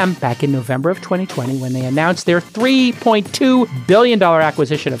of them back in November of 2020 when they announced their $3.2 billion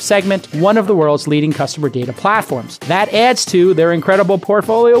acquisition of Segment, one of the world's leading customer data platforms. That adds to their incredible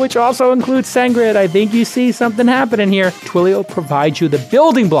portfolio, which also includes SendGrid. I think you see something happening here. Twilio provides you the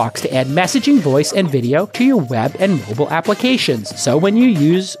building blocks to add messaging, voice, and video to your web and mobile applications. So when you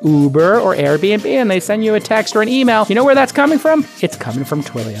use Uber or Airbnb and they send you a text or an email, you know where that's coming from? It's coming from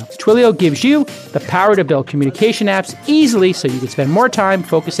Twilio. Twilio gives you the power to build communication apps easily so you can spend more time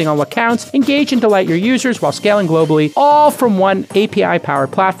focusing on what counts, engage and delight your users while scaling globally, all from one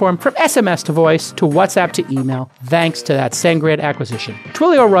API-powered platform, from SMS to voice to WhatsApp to email, thanks to that SendGrid acquisition.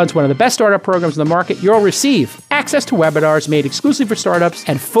 Twilio runs one of the best startup programs in the market. You'll receive access to webinars made exclusively for startups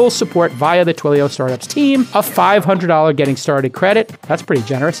and full support via the Twilio Startups team, a $500 getting started credit, that's pretty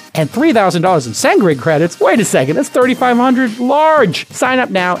generous, and $3,000 in SendGrid credits. Wait a second, that's $3,500 large. Sign up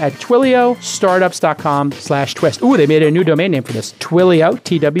now at twiliostartups.com/twist. Ooh, they made a new domain name for this. Twilio,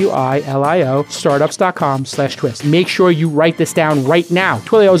 Twilio, startups.com/twist. Make sure you write this down right now.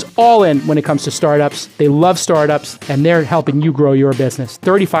 Twilio is all in when it comes to startups. They love startups, and they're helping you grow your business.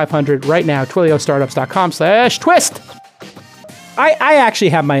 $3,500 right now, twiliostartups.com/twist. I actually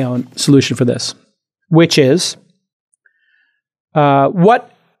have my own solution for this, which is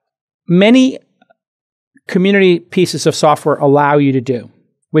what many community pieces of software allow you to do,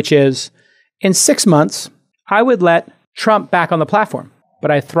 which is in 6 months, I would let Trump back on the platform,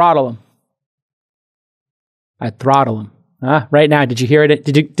 but I throttle him. Right now, did you hear it?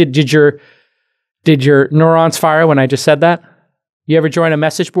 Did your neurons fire when I just said that? You ever join a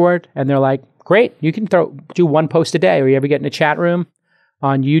message board and they're like, great, you can do one post a day, or you ever get in a chat room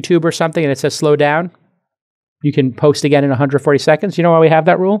on YouTube or something and it says slow down? You can post again in 140 seconds. You know why we have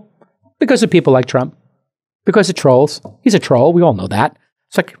that rule? Because of people like Trump. Because of trolls. He's a troll. We all know that.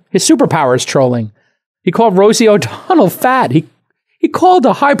 It's like his superpower is trolling. He called Rosie O'Donnell fat. He called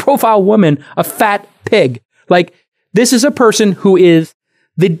a high-profile woman a fat pig. Like, this is a person who is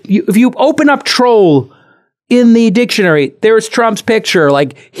if you open up troll in the dictionary, there's Trump's picture.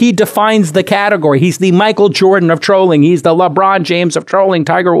 Like, he defines the category. He's the Michael Jordan of trolling. He's the LeBron James of trolling,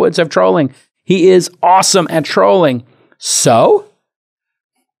 Tiger Woods of trolling. He is awesome at trolling. So,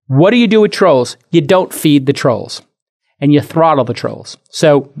 what do you do with trolls? You don't feed the trolls, and you throttle the trolls.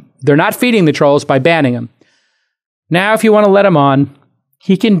 So, they're not feeding the trolls by banning them. Now, if you want to let him on,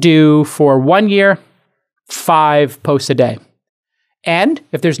 he can do for 1 year, 5 posts a day. And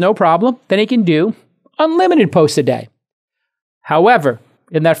if there's no problem, then he can do unlimited posts a day. However,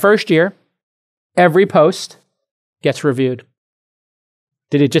 in that first year, every post gets reviewed.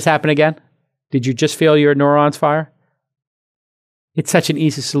 Did it just happen again? Did you just feel your neurons fire? It's such an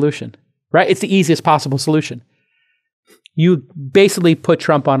easy solution, right? It's the easiest possible solution. You basically put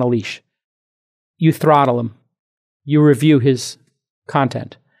Trump on a leash. You throttle him. You review his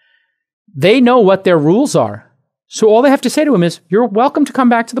content. They know what their rules are. So all they have to say to him is, you're welcome to come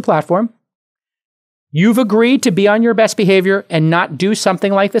back to the platform. You've agreed to be on your best behavior and not do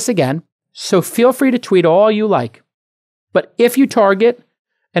something like this again. So feel free to tweet all you like. But if you target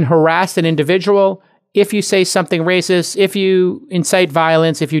and harass an individual, if you say something racist, if you incite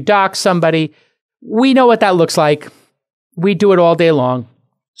violence, if you dox somebody, we know what that looks like. We do it all day long.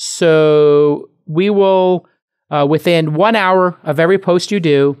 So we will, within 1 hour of every post you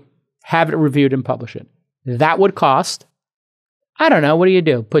do, have it reviewed and publish it. That would cost, I don't know, what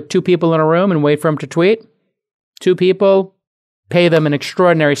do? Put 2 people in a room and wait for them to tweet? 2 people, pay them an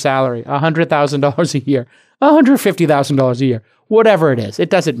extraordinary salary, $100,000 a year, $150,000 a year, whatever it is.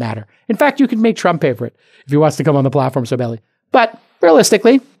 It doesn't matter. In fact, you can make Trump pay for it if he wants to come on the platform so badly. But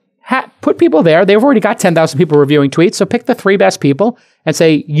realistically, put people there. They've already got 10,000 people reviewing tweets, so pick the 3 best people and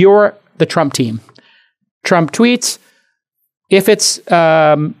say, you're the Trump team. Trump tweets. If it's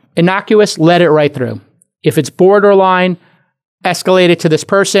innocuous, let it right through. If it's borderline, escalate it to this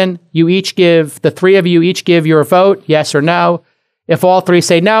person. The 3 of you each give your vote, yes or no. If all 3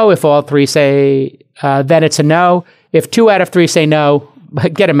 say no, if all 3 say, then it's a no. If 2 out of 3 say no,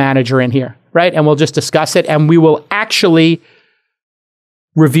 get a manager in here, right? And we'll just discuss it. And we will actually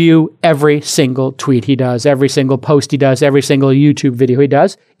review every single tweet he does, every single post he does, every single YouTube video he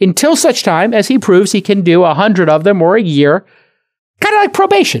does, until such time as he proves he can do 100 of them or a year, kind of like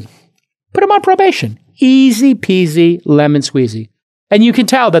probation. Put him on probation. Easy peasy, lemon squeezy. And you can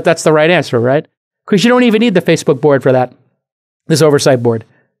tell that that's the right answer, right? Because you don't even need the Facebook board for that, this oversight board.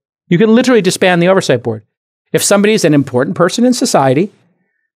 You can literally disband the oversight board. If somebody's an important person in society,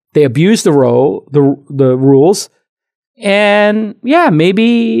 they abuse the rules, and yeah,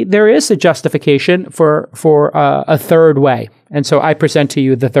 maybe there is a justification for a third way. And so I present to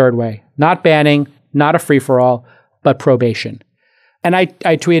you the third way. Not banning, not a free-for-all, but probation. And I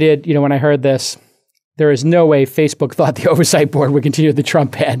tweeted, when I heard this, there is no way Facebook thought the oversight board would continue the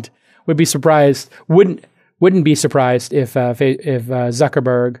Trump ban. Would be surprised. Wouldn't be surprised if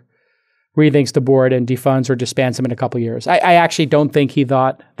Zuckerberg rethinks the board and defunds or disbands them in a couple of years. I actually don't think he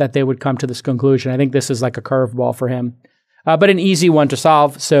thought that they would come to this conclusion. I think this is like a curveball for him, but an easy one to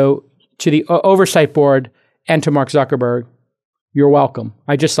solve. So to the oversight board and to Mark Zuckerberg, you're welcome.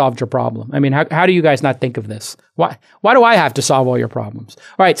 I just solved your problem. I mean, how do you guys not think of this? Why do I have to solve all your problems?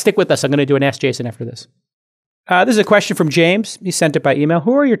 All right, stick with us. I'm going to do an Ask Jason after this. This is a question from James. He sent it by email.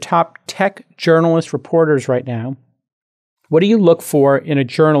 Who are your top tech journalist reporters right now? What do you look for in a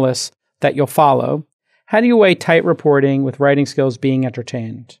journalist that you'll follow? How do you weigh tight reporting with writing skills being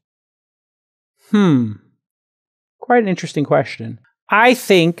entertained? Quite an interesting question. I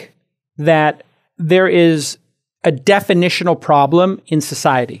think that there is a definitional problem in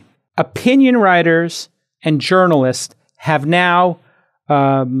society. Opinion writers and journalists have now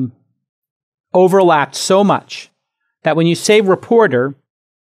overlapped so much that when you say reporter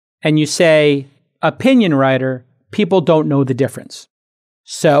and you say opinion writer, people don't know the difference.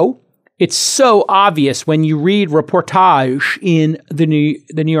 So it's so obvious when you read reportage in the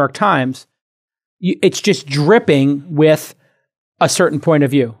New York Times, it's just dripping with a certain point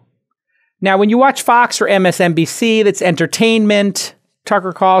of view. Now, when you watch Fox or MSNBC, that's entertainment,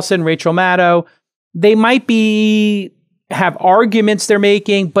 Tucker Carlson, Rachel Maddow, they might have arguments they're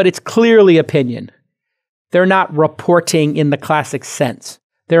making, but it's clearly opinion. They're not reporting in the classic sense.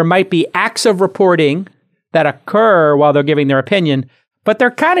 There might be acts of reporting that occur while they're giving their opinion, but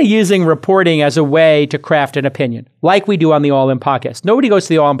they're kind of using reporting as a way to craft an opinion, like we do on the All In podcast. Nobody goes to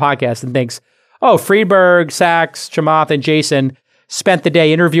the All In podcast and thinks, oh, Friedberg, Sachs, Chamath, and Jason spent the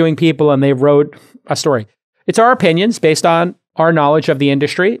day interviewing people and they wrote a story. It's our opinions based on our knowledge of the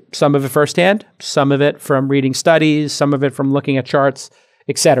industry, some of it firsthand, some of it from reading studies, some of it from looking at charts,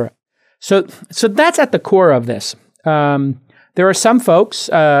 etc. So that's at the core of this. There are some folks,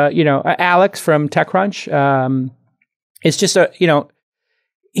 Alex from TechCrunch is just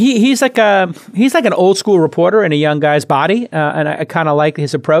he's like an old school reporter in a young guy's body, and I kind of like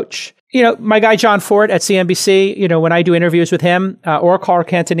his approach. My guy John Ford at CNBC, when I do interviews with him or Carl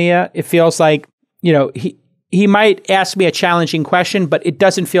Quintanilla, it feels like he might ask me a challenging question, but it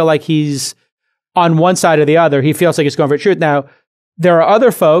doesn't feel like he's on one side or the other. He feels like he's going for truth. Now, there are other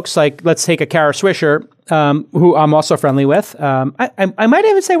folks, like let's take a Kara Swisher, who I'm also friendly with. I might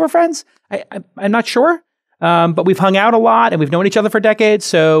even say we're friends. I'm not sure, but we've hung out a lot and we've known each other for decades.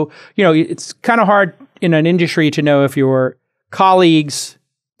 So, it's kind of hard in an industry to know if you're colleagues,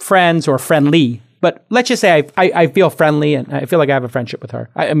 friends, or friendly. But let's just say I feel friendly and I feel like I have a friendship with her.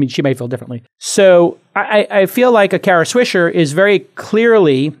 I mean, she may feel differently. So I feel like a Kara Swisher is very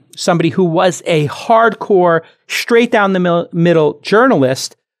clearly somebody who was a hardcore, straight down the middle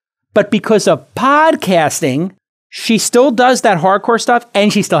journalist, but because of podcasting, she still does that hardcore stuff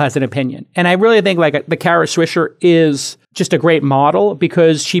and she still has an opinion. And I really think like the Kara Swisher is just a great model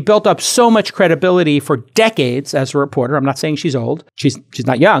because she built up so much credibility for decades as a reporter. I'm not saying she's old. She's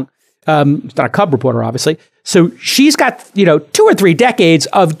not young. She's not a Cub reporter, obviously. So she's got, 2 or 3 decades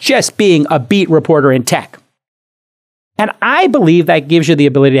of just being a beat reporter in tech. And I believe that gives you the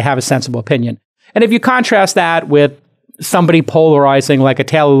ability to have a sensible opinion. And if you contrast that with somebody polarizing like a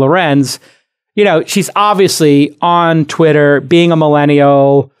Taylor Lorenz, she's obviously on Twitter, being a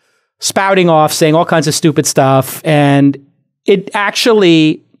millennial, spouting off, saying all kinds of stupid stuff. And it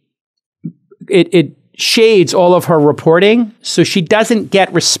actually, it shades all of her reporting. So she doesn't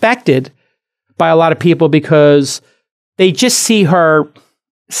get respected by a lot of people because they just see her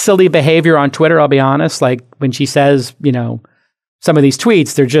silly behavior on Twitter, I'll be honest. Like when she says, some of these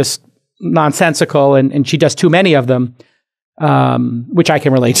tweets, they're just nonsensical and she does too many of them, which I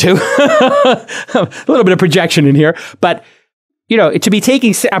can relate to. A little bit of projection in here. But, to be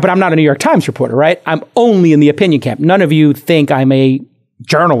taking, but I'm not a New York Times reporter, right? I'm only in the opinion camp. None of you think I'm a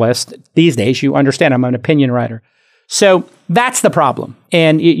journalist these days. You understand I'm an opinion writer. So that's the problem.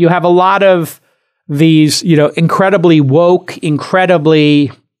 And you have a lot of these, incredibly woke,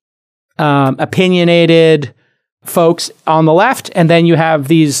 incredibly opinionated folks on the left. And then you have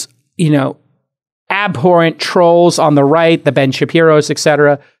these, abhorrent trolls on the right, the Ben Shapiros, et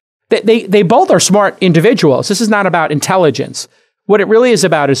cetera. They both are smart individuals. This is not about intelligence. What it really is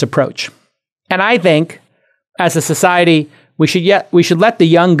about is approach. And I think as a society, we should let the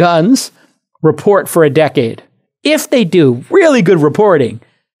young guns report for a decade. If they do really good reporting,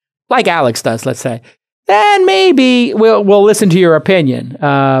 like Alex does, let's say, then maybe we'll listen to your opinion.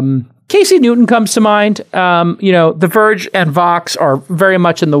 Casey Newton comes to mind. The Verge and Vox are very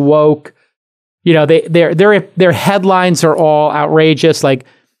much in the woke. Their headlines are all outrageous. Like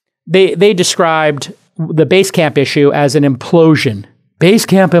they described the Basecamp issue as an implosion.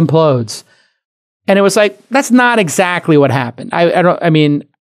 Basecamp implodes. And it was like, that's not exactly what happened.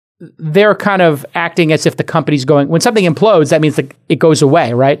 They're kind of acting as if the company's going, when something implodes, that means that it goes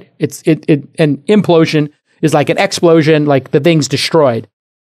away, right? An implosion is like an explosion, like the thing's destroyed.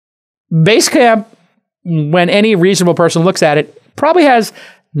 Basecamp, when any reasonable person looks at it, probably has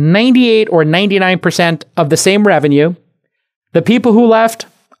 98 or 99% of the same revenue. The people who left,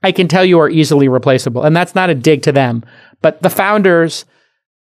 I can tell you, are easily replaceable. And that's not a dig to them. But the founders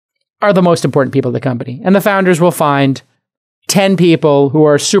are the most important people of the company. And the founders will find 10 people who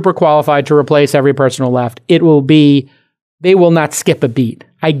are super qualified to replace every person who left. They will not skip a beat.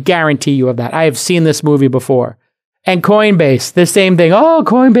 I guarantee you of that. I have seen this movie before. And Coinbase, the same thing. Oh,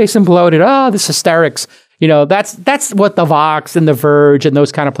 Coinbase imploded. Oh, this hysterics. That's what the Vox and the Verge and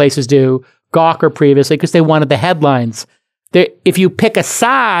those kind of places do. Gawker previously, because they wanted the headlines. If you pick a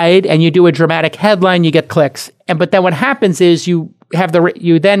side and you do a dramatic headline, you get clicks. But then what happens is you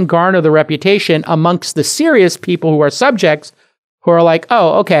then garner the reputation amongst the serious people who are subjects who are like,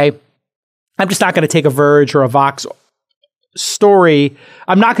 oh, okay, I'm just not going to take a Verge or a Vox story.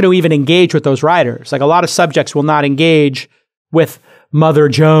 I'm not going to even engage with those writers. Like a lot of subjects will not engage with Mother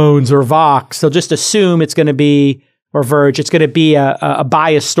Jones or Vox. They'll just assume it's going to be, or Verge, it's going to be a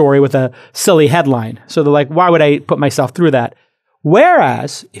biased story with a silly headline. So they're like, why would I put myself through that?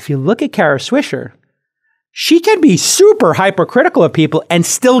 Whereas, if you look at Kara Swisher, she can be super hypercritical of people and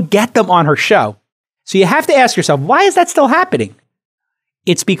still get them on her show. So you have to ask yourself, why is that still happening?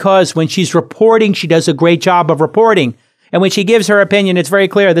 It's because when she's reporting, she does a great job of reporting. And when she gives her opinion, it's very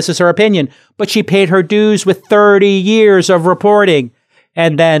clear this is her opinion. But she paid her dues with 30 years of reporting.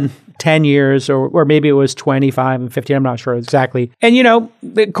 And then 10 years, or maybe it was 25 and 15, I'm not sure exactly. And,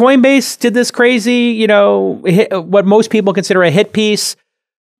 Coinbase did this crazy, what most people consider a hit piece.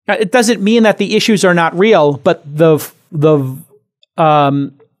 It doesn't mean that the issues are not real, but the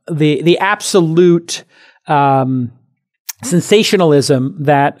absolute sensationalism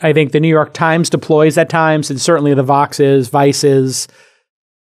that I think the New York Times deploys at times, and certainly the Voxes, Vices,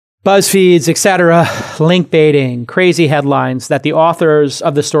 BuzzFeeds, etc., link baiting, crazy headlines that the authors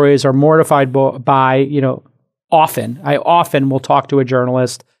of the stories are mortified by, often. I often will talk to a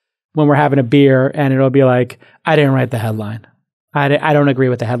journalist when we're having a beer and it'll be like, I didn't write the headline. I don't agree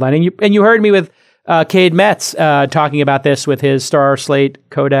with the headline. And you heard me with Cade Metz talking about this with his Star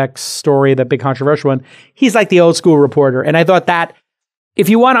Slate Codex story, the big controversial one. He's like the old school reporter. And I thought that if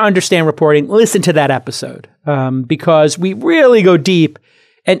you want to understand reporting, listen to that episode because we really go deep.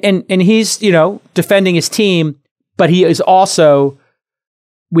 And he's, defending his team, but he is also,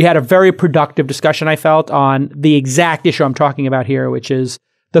 we had a very productive discussion, I felt, on the exact issue I'm talking about here, which is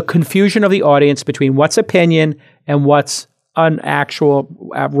the confusion of the audience between what's opinion and what's actual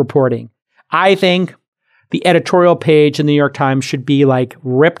reporting. I think the editorial page in the New York Times should be like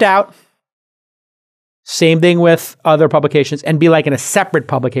ripped out. Same thing with other publications, and be like in a separate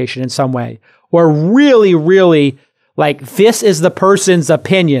publication in some way, or really, really like, this is the person's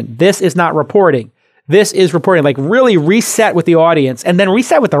opinion. This is not reporting. This is reporting. Like, really reset with the audience, and then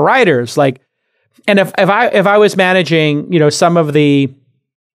reset with the writers. Like, and if I was managing, some of the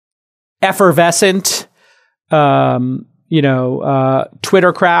effervescent, Twitter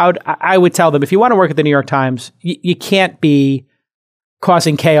crowd, I would tell them, if you want to work at the New York Times, you can't be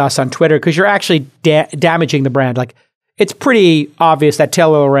causing chaos on Twitter because you're actually damaging the brand. Like, it's pretty obvious that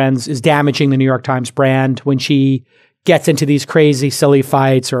Taylor Lorenz is damaging the New York Times brand when she gets into these crazy, silly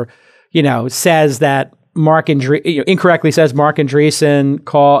fights, or, says that incorrectly says Mark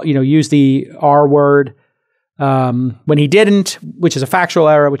Andreessen used the R word when he didn't, which is a factual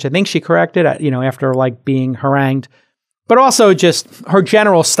error, which I think she corrected, after like being harangued. But also just her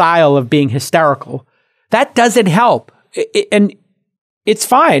general style of being hysterical. That doesn't help. And it's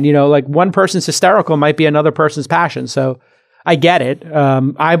fine. Like, one person's hysterical might be another person's passion. So I get it.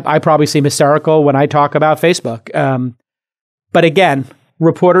 I probably seem hysterical when I talk about Facebook. But again,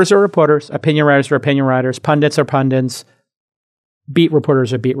 reporters are reporters, opinion writers are opinion writers, pundits are pundits, beat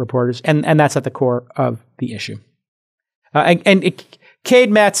reporters are beat reporters. And that's at the core of the issue.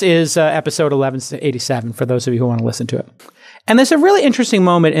 Cade Metz is episode 1187 for those of you who want to listen to it. And there's a really interesting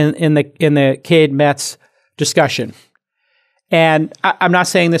moment in the Cade Metz discussion. And I'm not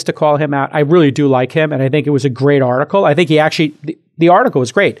saying this to call him out. I really do like him, and I think it was a great article. I think the article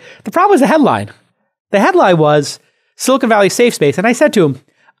was great. The problem was the headline. The headline was Silicon Valley Safe Space. And I said to him,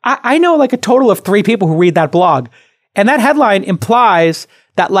 I know like a total of 3 people who read that blog. And that headline implies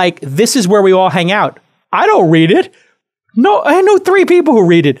that like, this is where we all hang out. I don't read it. No, I know 3 people who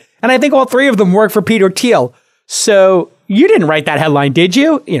read it. And I think all 3 of them work for Peter Thiel. So you didn't write that headline, did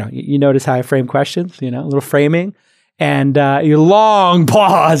you? You notice how I frame questions, a little framing. And you long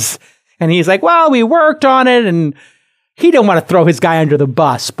pause. And he's like, well, we worked on it. And he didn't want to throw his guy under the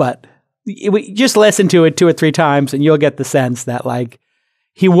bus. But we just listen to it 2 or 3 times and you'll get the sense that like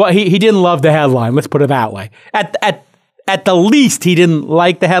he didn't love the headline. Let's put it that way. At the least, he didn't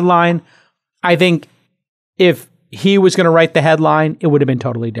like the headline. I think if he was going to write the headline, it would have been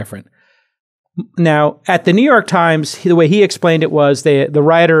totally different. Now, at the New York Times, the way he explained it was the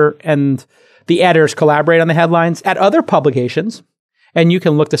writer and the editors collaborate on the headlines. At other publications, and you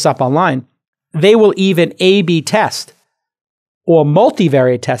can look this up online, they will even A/B test or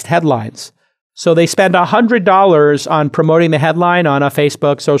multivariate test headlines. So they spend $100 on promoting the headline on a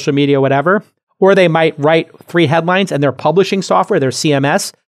Facebook, social media, whatever, or they might write 3 headlines and their publishing software, their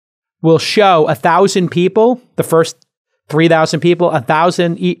CMS, will show 1,000 people, the first 3,000 people,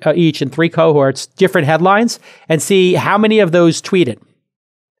 1,000 each in 3 cohorts, different headlines, and see how many of those tweeted.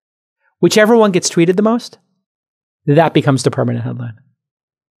 Whichever one gets tweeted the most, that becomes the permanent headline.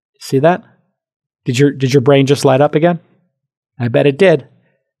 See that? Did your brain just light up again? I bet it did.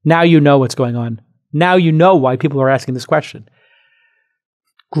 Now you know what's going on. Now you know why people are asking this question.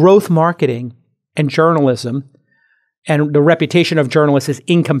 Growth marketing and journalism and the reputation of journalists is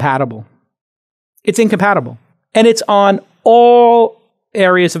incompatible. It's incompatible. And it's on all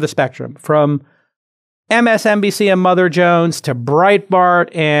areas of the spectrum, from MSNBC and Mother Jones to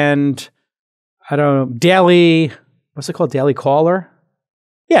Breitbart and, I don't know, Daily, what's it called? Daily Caller?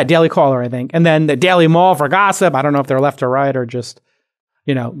 Yeah, Daily Caller, I think. And then the Daily Mall for gossip. I don't know if they're left or right or just,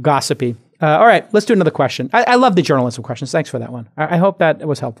 gossipy. All right, let's do another question. I love the journalism questions. Thanks for that one. I hope that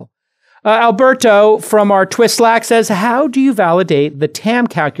was helpful. Alberto from our Twist Slack says, how do you validate the TAM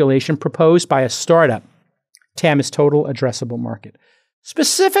calculation proposed by a startup? TAM is total addressable market.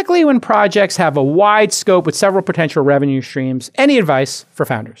 Specifically when projects have a wide scope with several potential revenue streams. Any advice for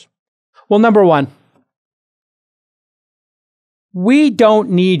founders? Well, number one, we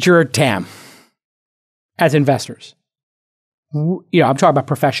don't need your TAM as investors. I'm talking about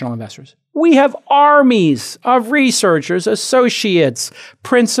professional investors. We have armies of researchers, associates,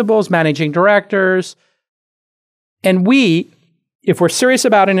 principals, managing directors. And we, if we're serious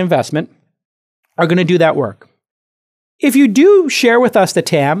about an investment, are going to do that work. If you do share with us the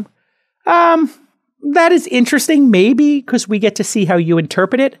TAM, that is interesting, maybe, because we get to see how you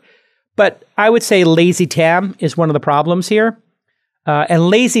interpret it. But I would say lazy TAM is one of the problems here. And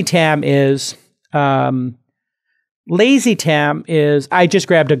lazy TAM is, I just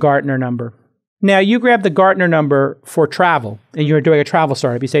grabbed a Gartner number. Now, you grab the Gartner number for travel, and you're doing a travel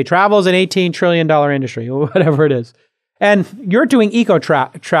startup. You say travel is an $18 trillion industry, or whatever it is. And you're doing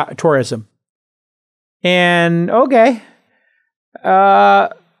eco-tourism. And, okay,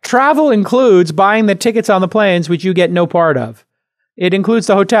 travel includes buying the tickets on the planes, which you get no part of. It includes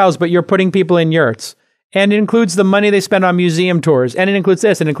the hotels, but you're putting people in yurts. And it includes the money they spend on museum tours. And it includes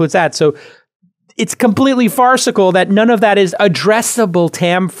this, and it includes that. So it's completely farcical that none of that is addressable,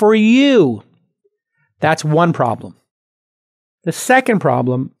 TAM, for you. That's one problem. The second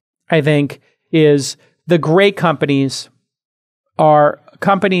problem, I think, is the great companies are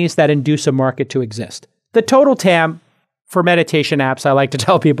companies that induce a market to exist. The total TAM for meditation apps, I like to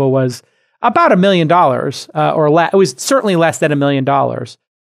tell people, was about $1 million or less. It was certainly less than $1 million.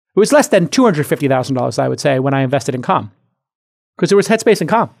 It was less than $250,000, I would say, when I invested in Calm. Because there was Headspace and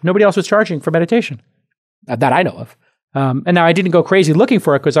Calm. Nobody else was charging for meditation that I know of. And now I didn't go crazy looking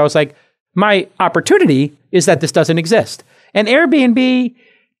for it because I was like, my opportunity is that this doesn't exist. And Airbnb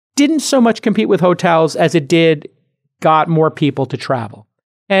didn't so much compete with hotels as it did got more people to travel.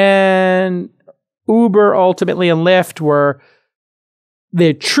 And Uber ultimately and Lyft were,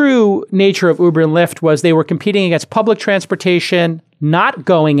 the true nature of Uber and Lyft was they were competing against public transportation, not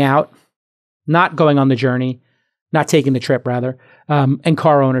going out, not going on the journey, not taking the trip rather, and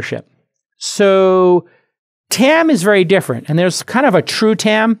car ownership. So TAM is very different. And there's kind of a true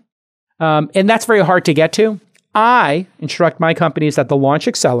TAM, and that's very hard to get to. I instruct my companies at the Launch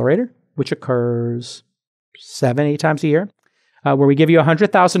Accelerator, which occurs 7-8 times a year, where we give you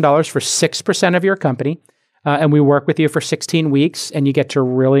 $100,000 for 6% of your company. And we work with you for 16 weeks, and you get to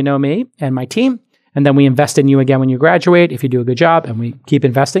really know me and my team. And then we invest in you again when you graduate, if you do a good job, and we keep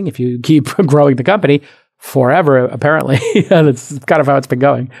investing if you keep growing the company forever, apparently. That's kind of how it's been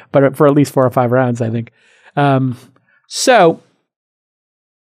going, but for at least 4 or 5 rounds, I think. So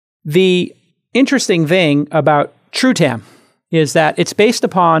the interesting thing about True TAM is that it's based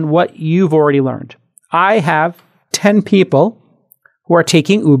upon what you've already learned. I have 10 people who are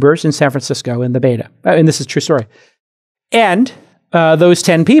taking Ubers in San Francisco in the beta. And this is a true story. And those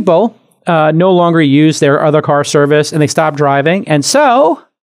 10 people no longer use their other car service, and they stop driving. And so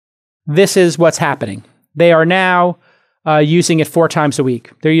this is what's happening. They are now using it 4 times a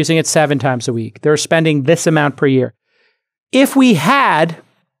week. They're using it 7 times a week. They're spending this amount per year. If we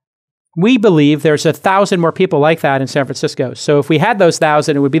believe there's 1,000 more people like that in San Francisco. So if we had those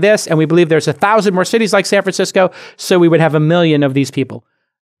 1,000, it would be this. And we believe there's 1,000 more cities like San Francisco. So we would have 1 million of these people.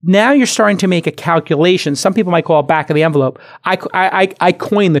 Now you're starting to make a calculation. Some people might call it back of the envelope. I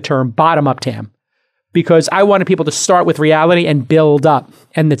coined the term bottom-up TAM because I wanted people to start with reality and build up.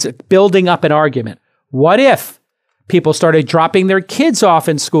 And it's building up an argument. What if people started dropping their kids off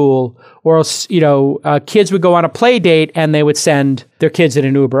in school, or kids would go on a play date and they would send their kids in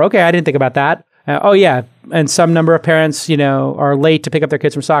an Uber? Okay, I didn't think about that. Oh yeah, and some number of parents, are late to pick up their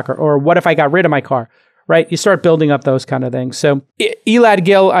kids from soccer. Or what if I got rid of my car? Right? You start building up those kind of things. So Elad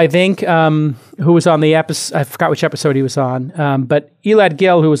Gil, I think, who was on the episode, I forgot which episode he was on, but Elad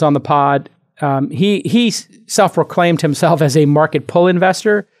Gil, who was on the pod, he self-proclaimed himself as a market pull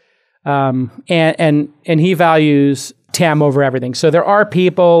investor. And he values TAM over everything. So there are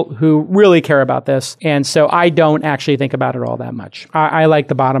people who really care about this. And so I don't actually think about it all that much. I like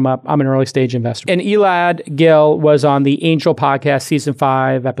the bottom up. I'm an early stage investor. And Elad Gil was on the Angel Podcast, Season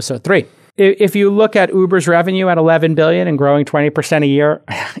 5, Episode 3. if you look at Uber's revenue at 11 billion and growing 20% a year,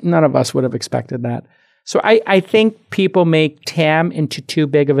 none of us would have expected that. So I think people make TAM into too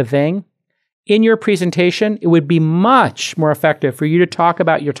big of a thing. In your presentation, it would be much more effective for you to talk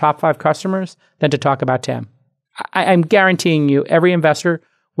about your top 5 customers than to talk about TAM. I'm guaranteeing you, every investor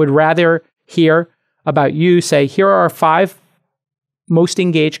would rather hear about you say, here are our 5 most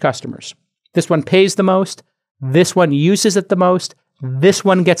engaged customers. This one pays the most. This one uses it the most. This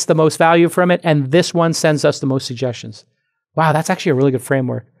one gets the most value from it. And this one sends us the most suggestions. Wow, that's actually a really good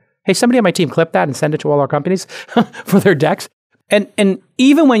framework. Hey, somebody on my team clip that and send it to all our companies for their decks. And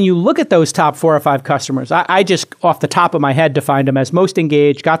even when you look at those top 4 or 5 customers, I just off the top of my head defined them as most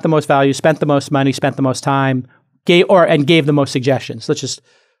engaged, got the most value, spent the most money, spent the most time, gave the most suggestions. Let's just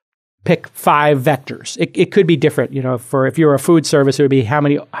pick 5 vectors. It could be different. For if you're a food service, it would be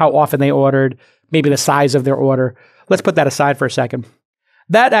how often they ordered, maybe the size of their order. Let's put that aside for a second.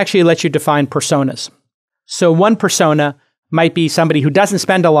 That actually lets you define personas. So one persona might be somebody who doesn't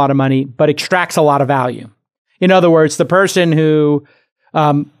spend a lot of money, but extracts a lot of value. In other words, the person who,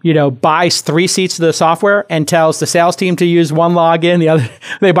 buys 3 seats of the software and tells the sales team to use 1 login, the other,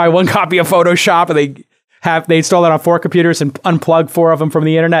 they buy 1 copy of Photoshop and they install it on 4 computers and unplug 4 of them from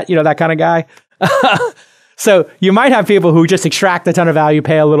the internet, that kind of guy. So you might have people who just extract a ton of value,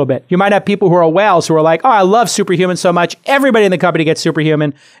 pay a little bit. You might have people who are whales who are like, oh, I love Superhuman so much. Everybody in the company gets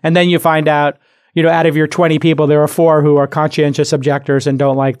Superhuman. And then you find out, out of your 20 people, there are 4 who are conscientious objectors and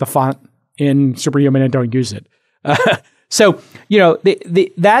don't like the font in Superhuman and don't use it. So,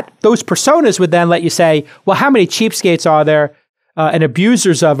 those personas would then let you say, well, how many cheapskates are there and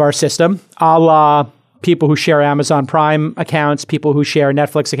abusers of our system, a la people who share Amazon Prime accounts, people who share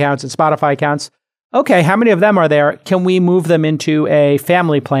Netflix accounts and Spotify accounts. Okay, how many of them are there? Can we move them into a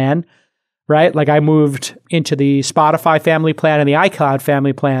family plan, right? Like I moved into the Spotify family plan and the iCloud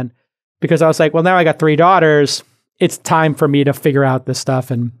family plan because I was like, well, now I got 3 daughters. It's time for me to figure out this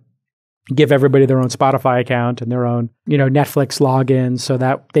stuff and give everybody their own Spotify account and their own, Netflix login so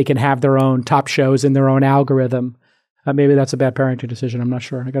that they can have their own top shows in their own algorithm. Maybe that's a bad parenting decision. I'm not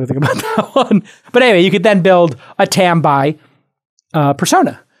sure. I got to think about that one. But anyway, you could then build a TAM by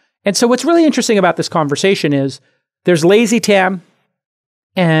persona. And so what's really interesting about this conversation is there's lazy TAM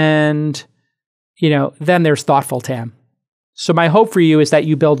and, then there's thoughtful TAM. So my hope for you is that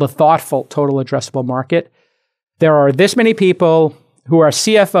you build a thoughtful total addressable market. There are this many people who are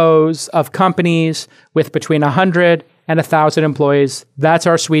CFOs of companies with between 100 and 1,000 employees. That's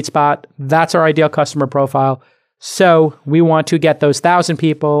our sweet spot. That's our ideal customer profile. So we want to get those 1,000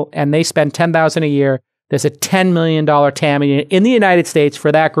 people and they spend $10,000 a year. There's a $10 million TAM in the United States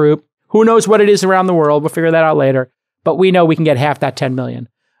for that group. Who knows what it is around the world? We'll figure that out later. But we know we can get half that 10 million,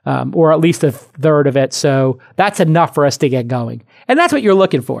 or at least a third of it. So that's enough for us to get going. And that's what you're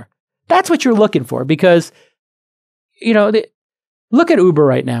looking for. That's what you're looking for because, look at Uber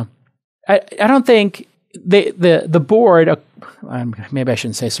right now. I don't think the board, maybe I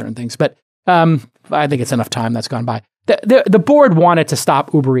shouldn't say certain things, but I think it's enough time that's gone by. The board wanted to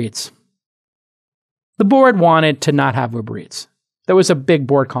stop Uber Eats. The board wanted to not have Uber Eats. There was a big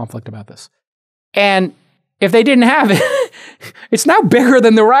board conflict about this. And if they didn't have it, it's now bigger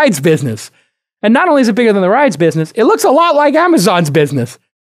than the rides business. And not only is it bigger than the rides business, it looks a lot like Amazon's business.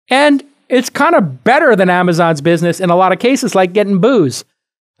 And it's kind of better than Amazon's business in a lot of cases, like getting booze.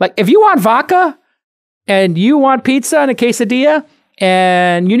 Like if you want vodka and you want pizza and a quesadilla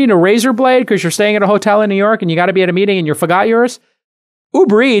and you need a razor blade because you're staying at a hotel in New York and you got to be at a meeting and you forgot yours,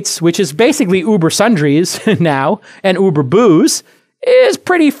 Uber Eats, which is basically Uber Sundries now, and Uber Booze, is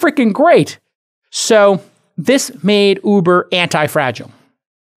pretty freaking great. So this made Uber anti-fragile.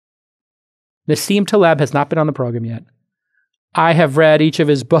 Nassim Taleb has not been on the program yet. I have read each of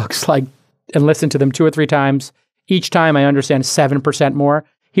his books and listened to them 2 or 3 times. Each time I understand 7% more.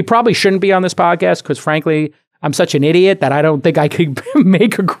 He probably shouldn't be on this podcast because frankly, I'm such an idiot that I don't think I could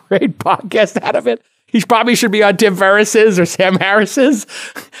make a great podcast out of it. He probably should be on Tim Ferriss's or Sam Harris's.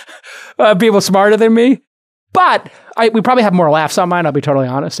 People smarter than me. But we probably have more laughs on mine, I'll be totally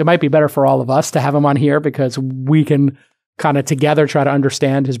honest. It might be better for all of us to have him on here because we can kind of together try to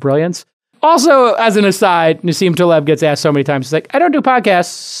understand his brilliance. Also, as an aside, Nassim Taleb gets asked so many times, he's like, I don't do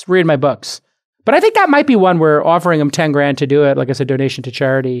podcasts, read my books. But I think that might be one we're offering him $10,000 to do it, like as a donation to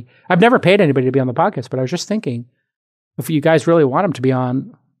charity. I've never paid anybody to be on the podcast, but I was just thinking, if you guys really want him to be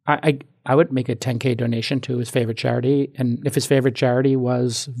on, I would make a $10,000 donation to his favorite charity. And if his favorite charity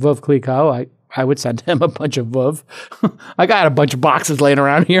was Veuve Clicquot, I would send him a bunch of Veuve. I got a bunch of boxes laying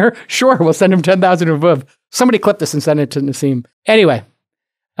around here. Sure, we'll send him 10,000 of Veuve. Somebody clip this and send it to Nassim. Anyway,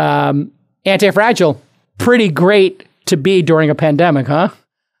 anti-fragile, pretty great to be during a pandemic, huh?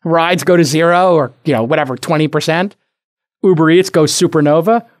 Rides go to 0 or, whatever, 20%. Uber Eats goes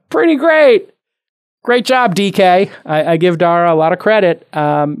supernova. Pretty great. Great job, DK. I give Dara a lot of credit.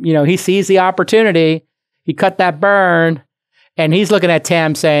 He sees the opportunity. He cut that burn. And he's looking at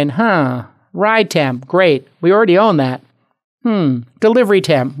TAM saying, ride TAM, great. We already own that. Delivery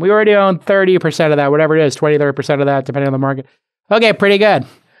TAM, we already own 30% of that, whatever it is, 20, 30% of that, depending on the market. Okay, pretty good.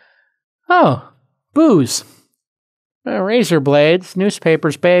 Oh, booze. Razor blades,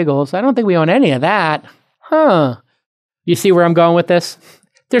 newspapers, bagels. I don't think we own any of that. You see where I'm going with this?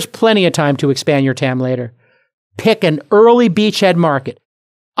 There's plenty of time to expand your TAM later. Pick an early beachhead market.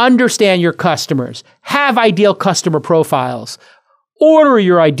 Understand your customers. Have ideal customer profiles. Order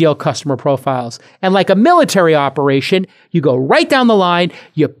your ideal customer profiles. And like a military operation, you go right down the line,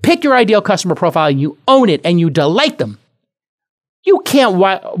 you pick your ideal customer profile, and you own it, and you delight them. You can't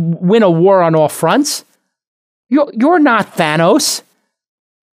win a war on all fronts. You're not Thanos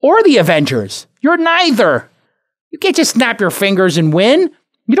or the Avengers. You're neither. You can't just snap your fingers and win.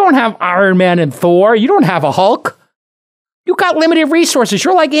 You don't have Iron Man and Thor. You don't have a Hulk. You got limited resources.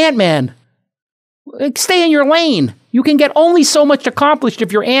 You're like Ant-Man. Stay in your lane. You can get only so much accomplished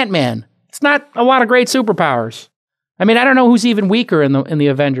if you're Ant-Man. It's not a lot of great superpowers. I don't know who's even weaker in the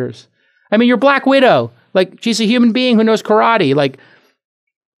Avengers. You're Black Widow. Like, she's a human being who knows karate. Like,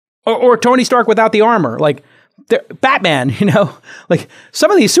 or Tony Stark without the armor. Like, Batman, Like,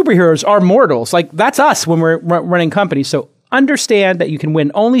 some of these superheroes are mortals. Like, that's us when we're running companies. So understand that you can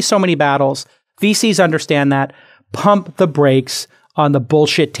win only so many battles. VCs understand that. Pump the brakes on the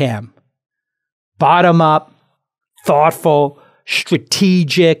bullshit TAM. Bottom up, thoughtful,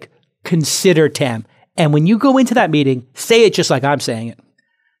 strategic, consider TAM. And when you go into that meeting, say it just like I'm saying it.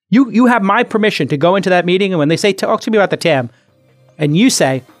 You have my permission to go into that meeting, and when they say, talk to me about the TAM, and you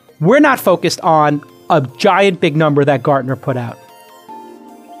say, we're not focused on a giant big number that Gartner put out.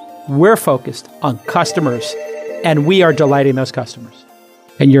 We're focused on customers, and we are delighting those customers.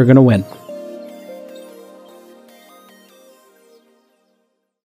 And you're going to win.